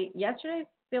 Yesterday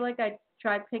feel like I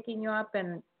tried picking you up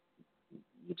and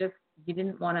you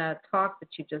didn't want to talk, but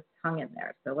you just hung in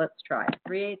there. So let's try it.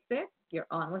 386, you're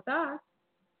on with us.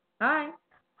 Hi.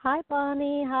 Hi,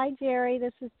 Bonnie. Hi, Jerry.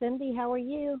 This is Cindy. How are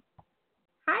you?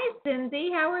 Hi,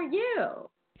 Cindy. How are you?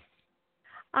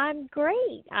 I'm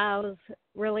great. I was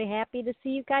really happy to see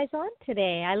you guys on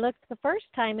today. I looked the first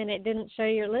time and it didn't show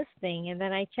your listing, and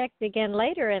then I checked again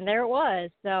later and there it was.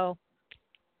 So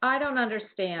I don't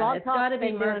understand. Blog It's got to be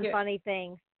been Mercury. doing funny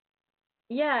things.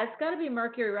 Yeah, it's got to be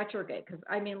Mercury retrograde because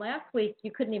last week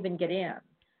you couldn't even get in,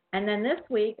 and then this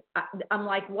week I'm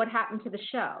like, what happened to the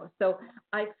show? So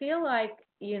I feel like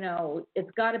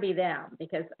it's got to be them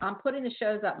because I'm putting the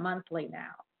shows up monthly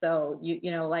now. So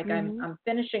I'm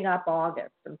finishing up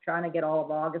August. I'm trying to get all of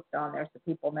August on there so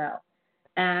people know.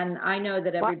 And I know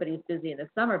that everybody's busy in the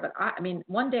summer, but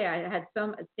one day I had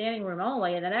some standing room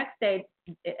only, and the next day,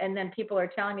 and then people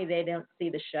are telling me they don't see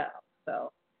the show.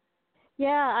 So.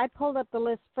 Yeah, I pulled up the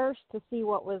list first to see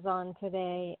what was on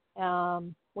today,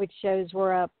 which shows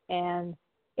were up, and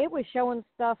it was showing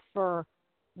stuff for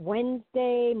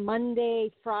Wednesday, Monday,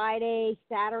 Friday,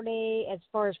 Saturday, as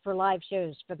far as for live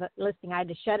shows for the listing. I had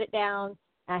to shut it down.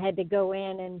 I had to go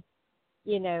in and,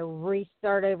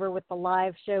 restart over with the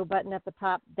live show button at the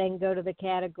top, then go to the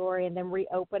category and then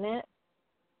reopen it.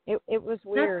 It was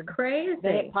weird. That's crazy.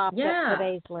 That it popped up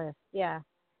today's list. Yeah.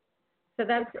 So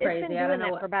that's crazy. It's been doing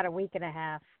that for about a week and a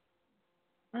half.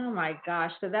 Oh my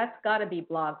gosh! So that's got to be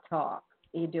Blog Talk.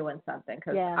 You doing something?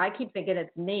 Because I keep thinking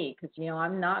it's me because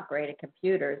I'm not great at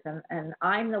computers, and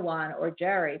I'm the one, or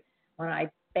Jerry, when I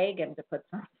beg him to put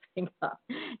something up,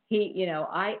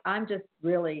 I'm just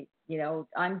really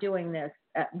I'm doing this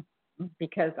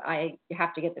because I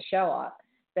have to get the show up,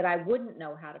 that I wouldn't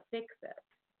know how to fix it.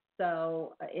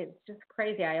 So it's just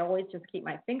crazy. I always just keep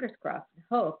my fingers crossed and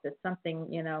hope that something,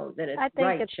 that it's I think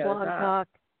right it's shows Blog up. Talk.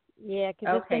 Yeah,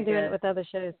 because it's been doing it with other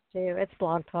shows, too. It's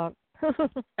Blog Talk.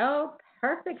 Oh,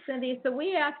 perfect, Cindy. So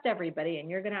we asked everybody, and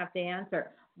you're going to have to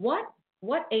answer. What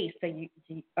ace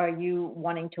are you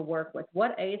wanting to work with?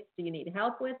 What ace do you need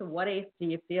help with? And what ace do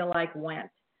you feel like went?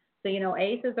 So,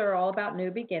 aces are all about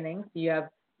new beginnings. You have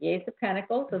the Ace of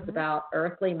Pentacles is about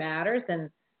earthly matters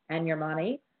and your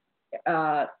money.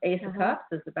 Ace of Cups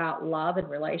is about love and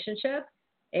relationships.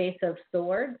 Ace of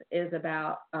Swords is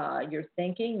about your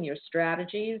thinking, your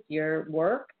strategies, your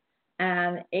work.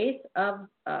 And Ace of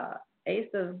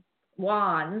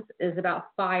Wands is about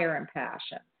fire and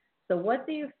passion. So what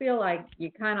do you feel like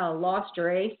you kind of lost your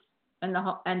ace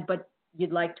but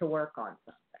you'd like to work on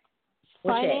something?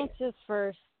 Finances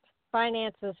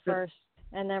first,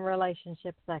 and then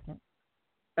relationships second.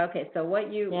 Okay, so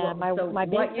my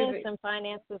business and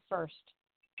finances first.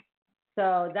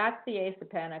 So that's the Ace of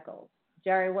Pentacles.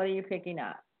 Jerry, what are you picking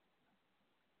up?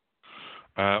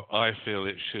 I feel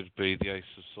it should be the Ace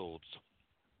of Swords.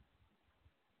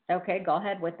 Okay, go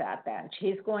ahead with that then.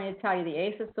 She's going to tell you the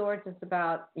Ace of Swords is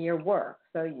about your work.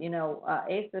 So,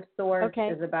 Ace of Swords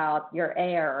is about your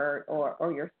air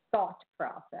or your thought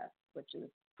process, which is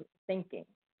thinking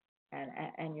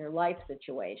and your life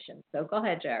situation. So go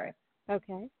ahead, Jerry.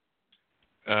 Okay.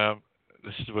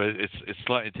 This is where it's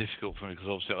slightly difficult for me because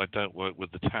obviously I don't work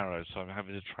with the tarot, so I'm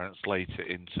having to translate it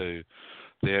into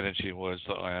the energy and words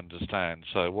that I understand.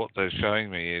 So what they're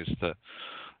showing me is that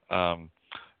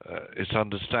it's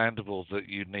understandable that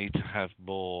you need to have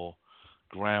more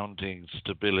grounding,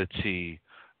 stability,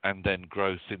 and then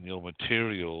growth in your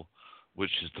material,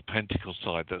 which is the pentacle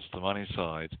side, that's the money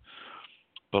side.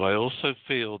 But I also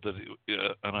feel that,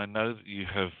 and I know that you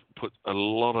have put a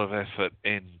lot of effort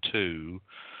into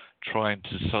trying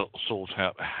to sort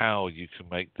out how you can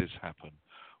make this happen,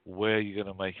 where you're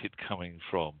going to make it coming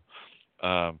from,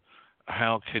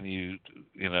 how can you,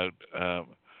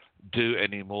 do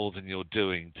any more than you're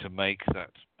doing to make that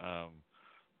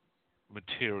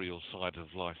material side of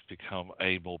life become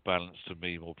A, more balanced, and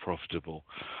B, more profitable.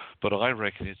 But I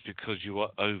reckon it's because you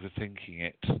are overthinking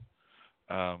it.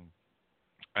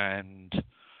 And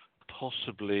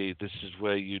possibly this is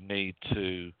where you need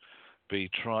to be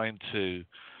trying to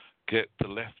get the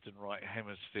left and right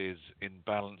hemispheres in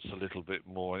balance a little bit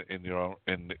more in your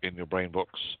brain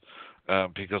box,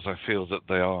 because I feel that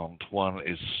they aren't. One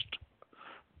is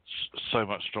so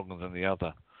much stronger than the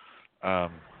other.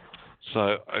 So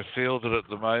I feel that at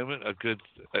the moment a good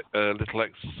little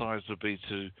exercise would be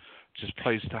to just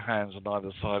place the hands on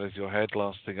either side of your head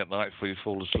last thing at night before you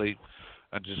fall asleep,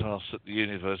 and just ask that the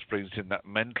universe brings in that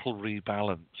mental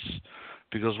rebalance.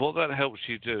 Because what that helps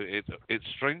you do, it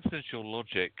strengthens your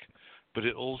logic, but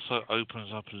it also opens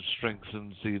up and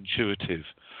strengthens the intuitive.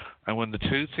 And when the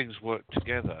two things work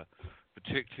together,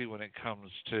 particularly when it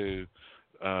comes to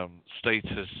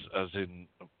status, as in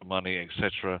money,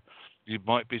 etc., you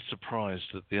might be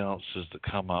surprised at the answers that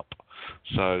come up.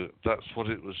 So that's what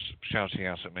it was shouting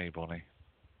out at me, Bonnie.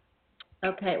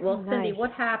 Okay, well, Nice. Cindy,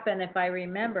 what happened, if I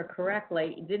remember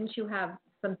correctly? Didn't you have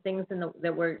some things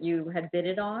that were you had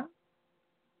bidded on?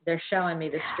 They're showing me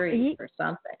the street or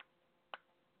something.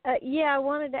 Yeah, I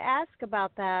wanted to ask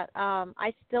about that.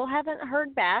 I still haven't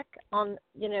heard back on,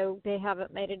 they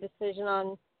haven't made a decision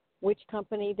on which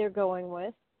company they're going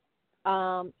with.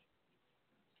 And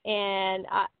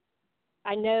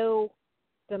I know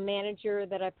the manager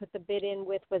that I put the bid in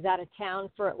with was out of town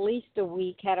for at least a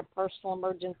week, had a personal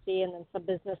emergency, and then some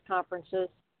business conferences.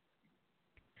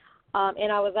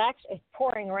 And I was actually, it's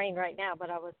pouring rain right now, but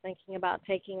I was thinking about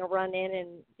taking a run in and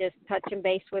just touching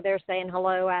base with her, saying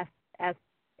hello, ask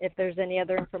if there's any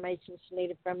other information she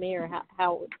needed from me, or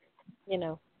how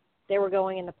they were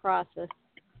going in the process.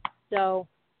 So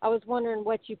I was wondering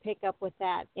what you pick up with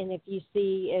that, and if you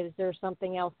see, is there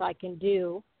something else I can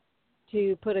do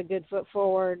to put a good foot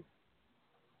forward?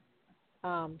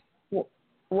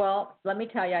 Well, let me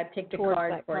tell you, I picked a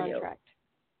card for you.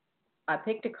 I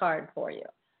picked a card for you.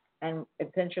 And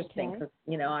it's interesting because,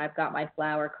 I've got my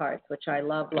flower cards, which I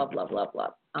love, love, love, love,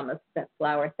 love. I'm a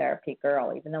flower therapy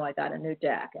girl, even though I got a new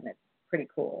deck, and it's pretty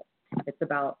cool. It's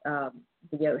about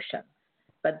the ocean.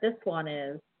 But this one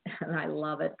is, and I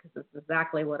love it because it's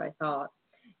exactly what I thought.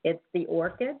 It's the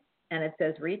orchid, and it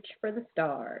says, reach for the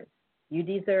stars. You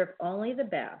deserve only the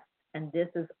best, and this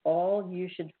is all you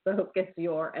should focus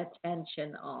your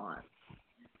attention on.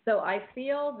 So I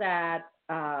feel that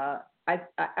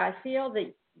I feel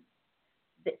that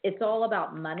it's all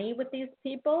about money with these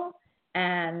people,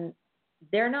 and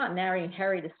they're not in any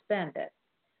hurry to spend it.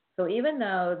 So even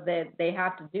though that they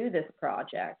have to do this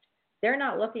project, they're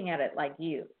not looking at it like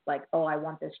you, like, oh, I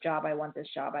want this job, I want this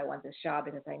job, I want this job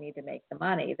because I need to make the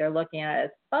money. They're looking at it as,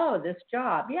 oh, this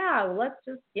job, yeah, well, let's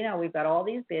just, we've got all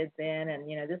these bids in, and,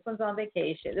 this one's on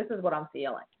vacation. This is what I'm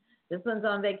feeling. This one's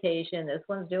on vacation. This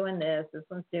one's doing this. This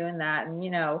one's doing that. And,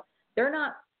 they're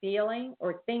not feeling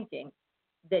or thinking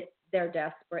that they're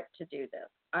desperate to do this.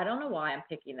 I don't know why I'm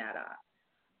picking that up.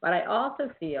 But I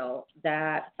also feel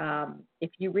that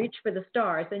if you reach for the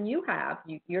stars, and you're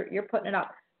putting it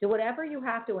up, do whatever you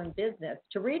have to in business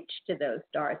to reach to those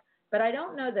stars. But I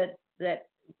don't know that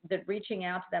reaching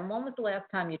out to them, when was the last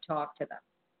time you talked to them?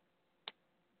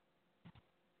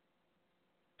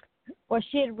 Well,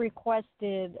 she had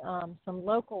requested some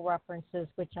local references,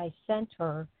 which I sent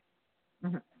her.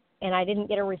 Mm-hmm. And I didn't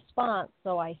get a response,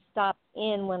 so I stopped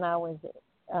in when I was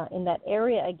in that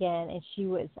area again,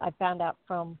 and I found out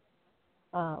from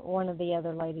one of the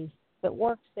other ladies that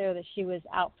works there that she was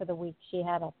out for the week. She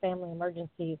had a family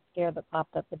emergency scare that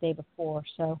popped up the day before,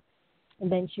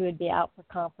 and then she would be out for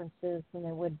conferences, and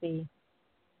it would be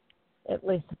at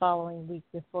least the following week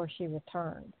before she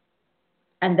returned.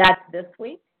 And that's this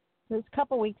week? It was a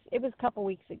couple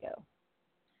weeks ago.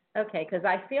 Okay, because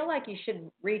I feel like you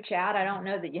should reach out. I don't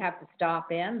know that you have to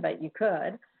stop in, but you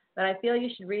could. But I feel you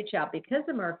should reach out because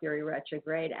of Mercury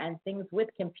retrograde and things with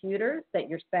computers that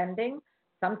you're sending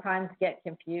sometimes get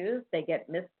confused. They get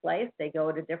misplaced. They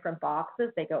go to different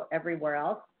boxes. They go everywhere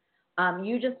else.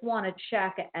 You just want to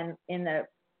check, and in the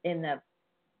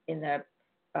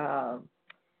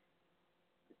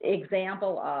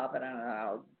example of, I don't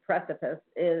know, precipice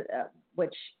is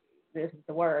which. This is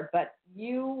the word, but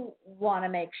you want to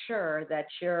make sure that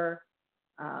your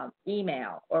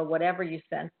email or whatever you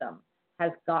sent them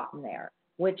has gotten there,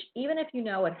 which even if you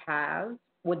know it has,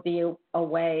 would be a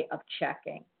way of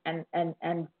checking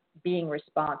and being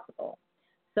responsible.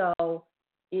 So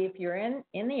if you're in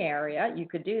the area, you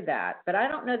could do that, but I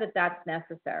don't know that that's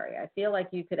necessary. I feel like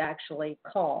you could actually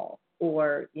call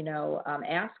or,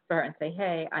 ask for her and say,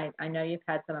 hey, I know you've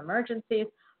had some emergencies.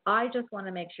 I just want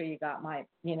to make sure you got my,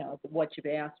 what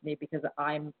you've asked me, because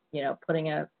I'm, putting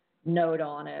a note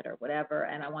on it or whatever,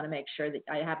 and I want to make sure that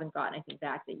I haven't gotten anything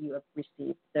back that you have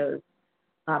received those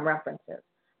references.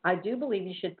 I do believe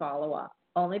you should follow up,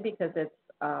 only because it's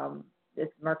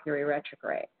Mercury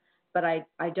retrograde. But I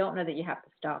don't know that you have to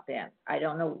stop in. I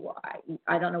don't know why.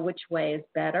 I don't know which way is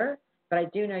better, but I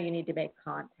do know you need to make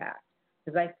contact.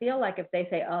 Because I feel like if they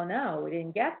say, oh, no, we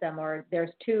didn't get them, or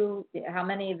there's two, how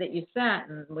many that you sent,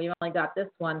 and we only got this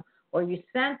one, or you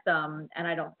sent them and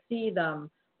I don't see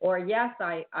them, or yes,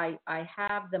 I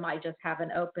have them, I just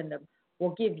haven't opened them,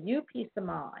 will give you peace of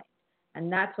mind.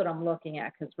 And that's what I'm looking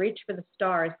at, because Reach for the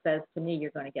Stars says to me, you're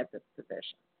going to get this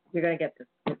position. You're going to get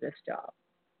this job.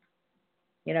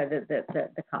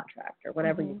 The contract or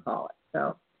whatever you call it.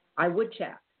 So I would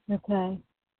check. Okay.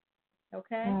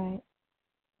 Okay. All right.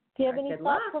 Do you have any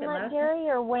thoughts on that, Jerry,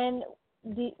 or when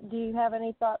do you have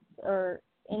any thoughts or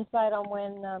insight on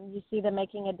when you see them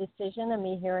making a decision and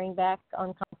me hearing back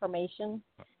on confirmation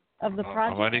of the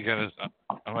project?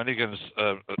 I'm only going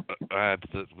to add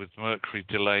that with Mercury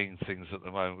delaying things at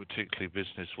the moment, particularly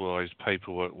business-wise,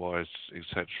 paperwork-wise,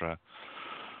 etc.,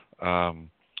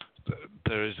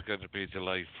 there is going to be a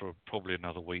delay for probably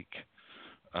another week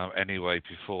anyway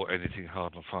before anything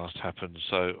hard and fast happens.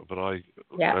 So, but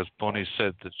as Bonnie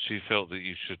said, that she felt that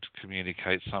you should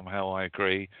communicate somehow. I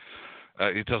agree.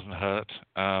 It doesn't hurt.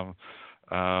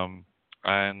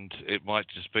 And it might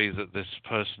just be that this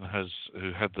person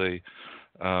who had the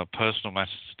personal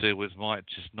matters to deal with might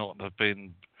just not have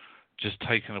been just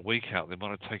taken a week out. They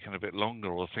might have taken a bit longer,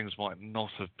 or things might not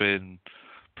have been,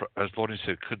 as Bonnie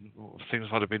said, things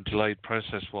might have been delayed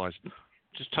process-wise.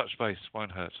 Just touch base,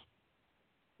 won't hurt.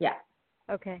 Yeah.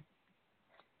 Okay.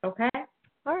 Okay.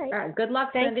 All right. All right. Good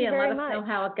luck, Thank Cindy, you and very let us know much.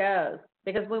 how it goes.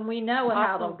 Because when we know Awesome.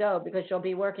 how it'll go, because you'll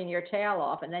be working your tail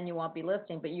off, and then you won't be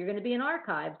listening, but you're going to be in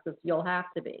archives because you'll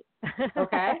have to be.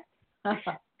 Okay?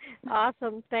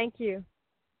 Awesome. Thank you.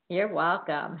 You're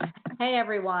welcome. Hey,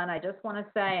 everyone. I just want to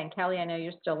say, and Kelly, I know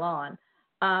you're still on,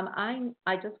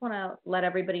 I just want to let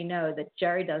everybody know that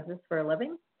Jerry does this for a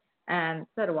living, and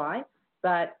so do I.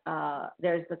 But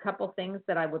there's a couple things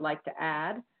that I would like to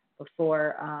add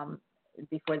before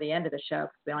the end of the show,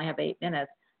 because we only have 8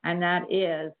 minutes, and that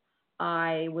is,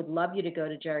 I would love you to go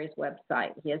to Jerry's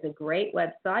website. He has a great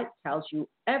website, tells you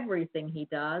everything he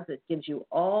does. It gives you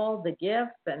all the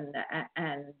gifts and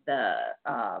the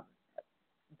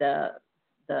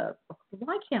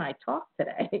why can't I talk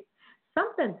today?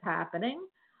 Something's happening.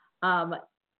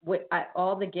 With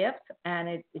all the gifts, and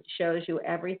it shows you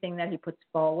everything that he puts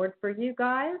forward for you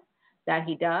guys that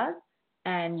he does,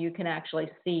 and you can actually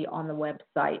see on the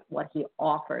website what he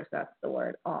offers. That's the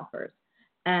word, offers.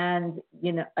 And,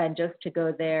 and just to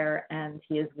go there, and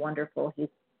he is wonderful. He's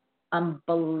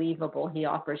unbelievable. He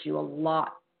offers you a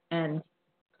lot. And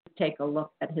take a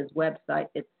look at his website.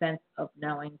 It's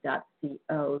senseofknowing.co.uk.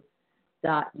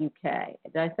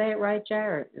 Did I say it right,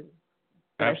 Jared?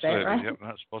 Absolutely. Right? Yep,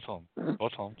 that's spot on.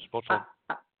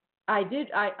 I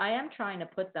am trying to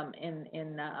put them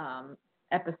in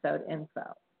episode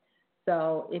info.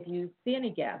 So if you see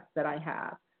any guests that I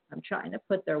have, I'm trying to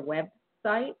put their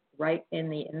website right in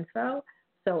the info.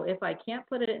 So if I can't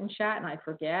put it in chat and I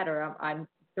forget, or I'm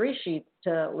 3 sheets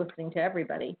to listening to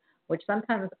everybody, which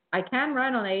sometimes I can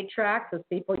run on 8 tracks, as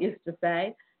people used to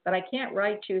say, but I can't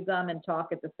write, chew gum, and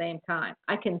talk at the same time.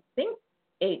 I can think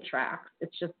 8 tracks.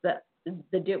 It's just the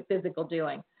physical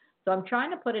doing. So I'm trying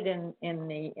to put it in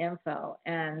the info,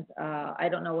 and I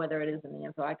don't know whether it is in the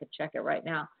info. I could check it right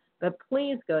now. But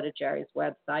please go to Jerry's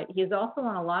website. He's also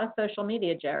on a lot of social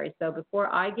media, Jerry. So before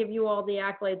I give you all the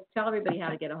accolades, tell everybody how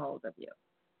to get a hold of you.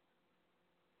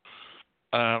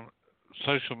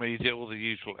 Social media, all the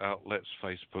usual outlets,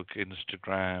 Facebook,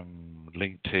 Instagram,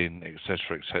 LinkedIn,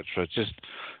 etc., etc. Just,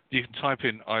 you can type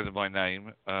in either my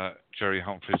name, Jerry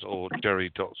Humphreys, or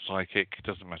Jerry.psychic, it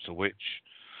doesn't matter which.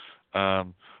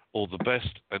 Or the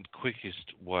best and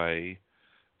quickest way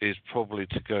is probably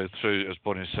to go through, as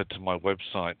Bonnie said, to my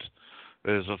website.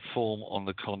 There's a form on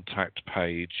the contact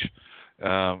page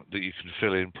that you can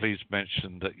fill in. Please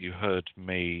mention that you heard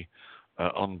me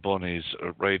on Bonnie's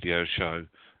radio show,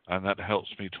 and that helps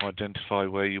me to identify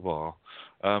where you are.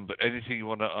 But anything you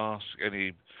want to ask, if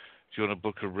you want to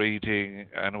book a reading,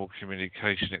 animal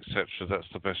communication, etc., that's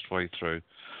the best way through.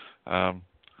 And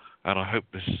I hope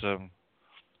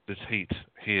this heat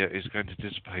here is going to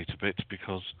dissipate a bit,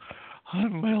 because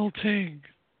I'm melting.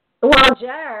 Well,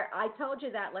 Jer, I told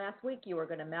you that last week you were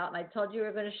going to melt, and I told you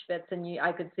were going to schwitz, and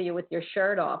I could see you with your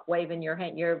shirt off, waving your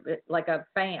hand. You're like a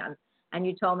fan, and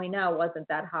you told me, no, it wasn't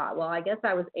that hot. Well, I guess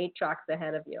I was 8 tracks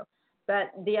ahead of you.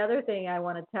 But the other thing I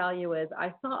want to tell you is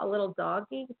I saw a little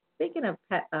doggy. Speaking of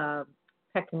pet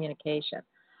communication,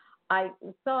 I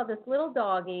saw this little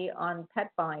doggy on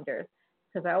Pet Binders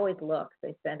because I always look.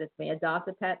 They send it to me, adopt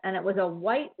a pet, and it was a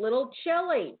white little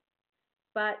chili.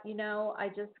 But, I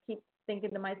just keep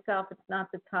thinking to myself, it's not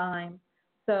the time.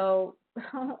 So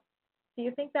do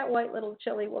you think that white little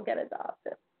chili will get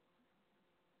adopted?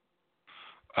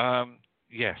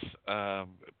 Yes,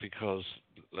 because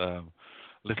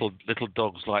little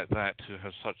dogs like that who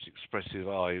have such expressive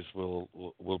eyes will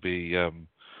be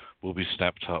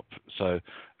snapped up. So,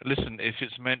 listen, if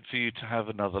it's meant for you to have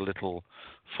another little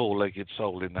four-legged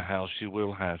soul in the house, you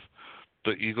will have.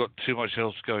 But you've got too much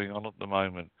else going on at the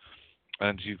moment,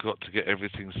 and you've got to get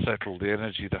everything settled. The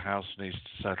energy of the house needs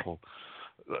to settle.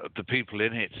 The people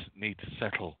in it need to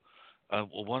settle.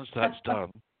 Well, once that's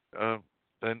done,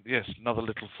 then yes, another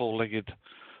little four-legged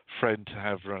friend to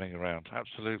have running around.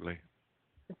 Absolutely.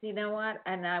 So you know what?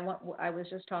 And I was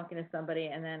just talking to somebody,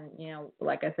 and then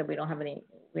like I said, we don't have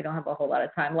a whole lot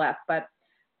of time left. But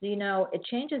it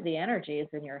changes the energies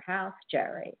in your house,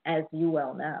 Jerry, as you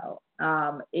well know.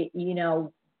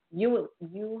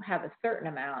 You have a certain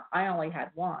amount. I only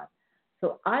had one,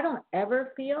 so I don't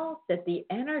ever feel that the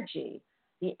energy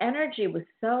was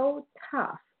so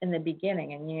tough in the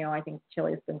beginning. And I think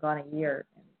Chili's been gone a year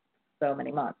and so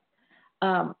many months.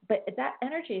 But that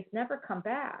energy has never come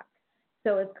back.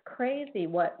 So it's crazy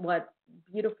what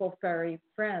beautiful fairy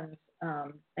friends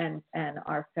and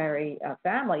our fairy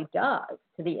family does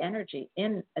to the energy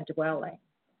in a dwelling.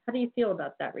 How do you feel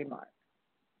about that remark?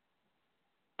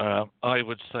 I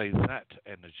would say that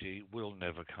energy will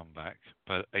never come back,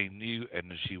 but a new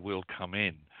energy will come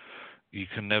in. You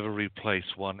can never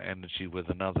replace one energy with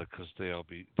another because they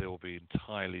will be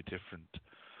entirely different.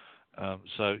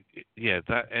 So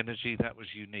that energy, that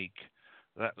was unique.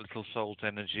 That little soul's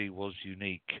energy was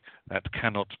unique. That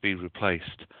cannot be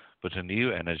replaced, but a new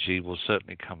energy will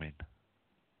certainly come in.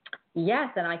 Yes,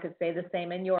 and I could say the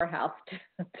same in your house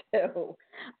too.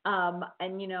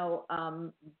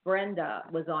 Brenda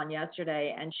was on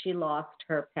yesterday, and she lost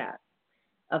her pet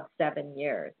of 7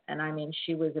 years. And I mean,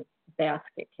 she was a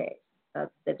basket case.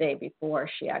 That's the day before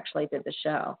she actually did the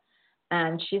show.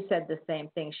 And she said the same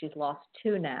thing. She's lost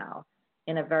 2 now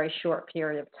in a very short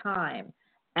period of time.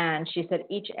 And she said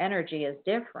each energy is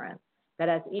different, but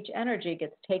as each energy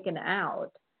gets taken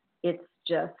out, it's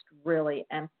just really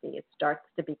empty. It starts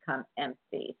to become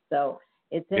empty. So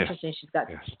it's interesting.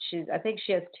 I think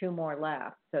she has 2 more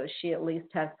left. So she at least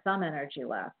has some energy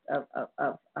left of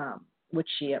which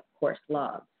she of course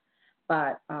loves.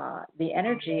 But the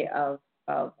energy of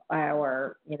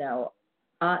our,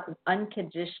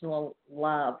 unconditional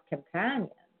love companion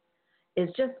is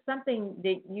just something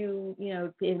that you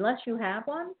unless you have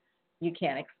one, you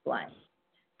can't explain.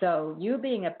 So you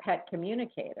being a pet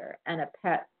communicator and a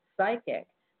pet psychic,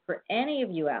 for any of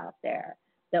you out there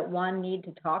that need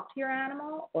to talk to your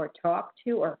animal or talk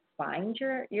to or find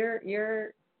your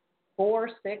 4,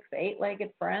 6,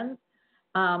 8-legged friends,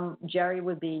 Jerry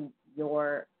would be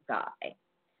your guy.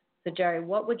 So Jerry,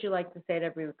 what would you like to say to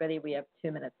everybody? We have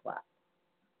 2 minutes left.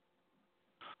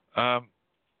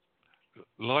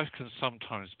 Life can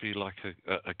sometimes be like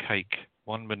a cake.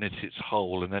 1 minute it's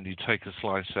whole, and then you take a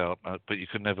slice out, but you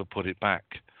can never put it back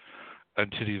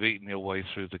until you've eaten your way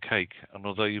through the cake. And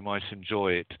although you might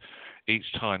enjoy it, each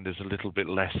time there's a little bit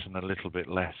less and a little bit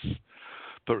less.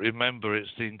 But remember, it's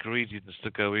the ingredients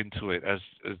that go into it,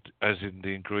 as in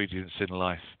the ingredients in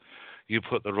life. You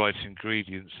put the right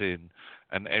ingredients in,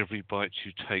 and every bite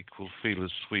you take will feel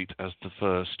as sweet as the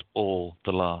first or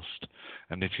the last.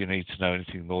 And if you need to know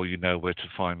anything more, you know where to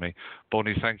find me.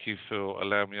 Bonnie, thank you for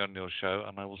allowing me on your show,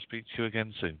 and I will speak to you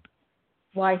again soon.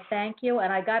 Why, thank you.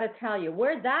 And I got to tell you,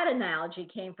 where that analogy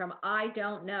came from, I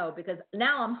don't know, because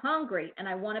now I'm hungry and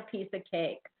I want a piece of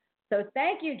cake. So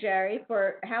thank you, Jerry,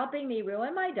 for helping me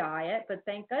ruin my diet, but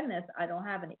thank goodness I don't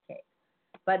have any cake.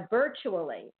 But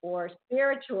virtually or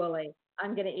spiritually,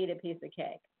 I'm going to eat a piece of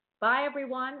cake. Bye,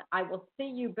 everyone. I will see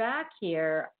you back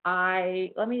here.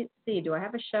 Let me see. Do I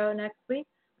have a show next week?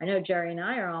 I know Jerry and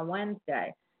I are on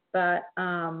Wednesday, but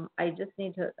I just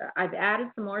need to. I've added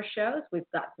some more shows. We've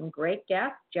got some great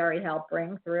guests. Jerry helped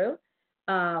bring through.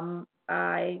 I'm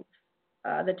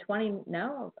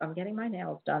getting my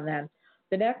nails done then.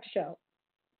 The next show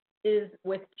is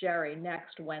with Jerry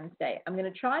next Wednesday. I'm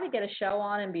going to try to get a show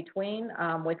on in between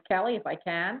with Kelly if I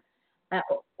can,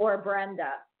 or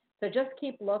Brenda. So just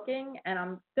keep looking, and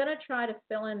I'm going to try to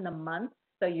fill in the months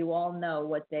so you all know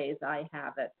what days I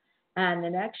have it. And the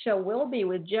next show will be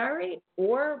with Jerry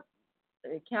or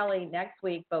Kelly next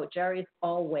week, but Jerry's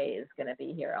always going to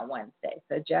be here on Wednesday.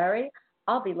 So, Jerry,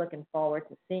 I'll be looking forward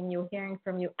to seeing you, hearing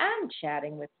from you, and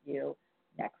chatting with you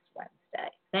next Wednesday.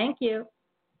 Thank you.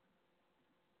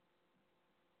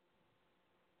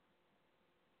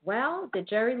 Well, did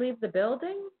Jerry leave the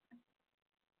building?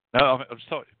 No, I'm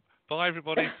sorry. Bye,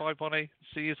 everybody. Bye, Bonnie.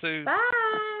 See you soon.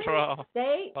 Bye. Ta-ra.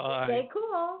 Stay Bye.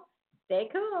 cool. Stay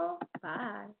cool.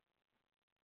 Bye.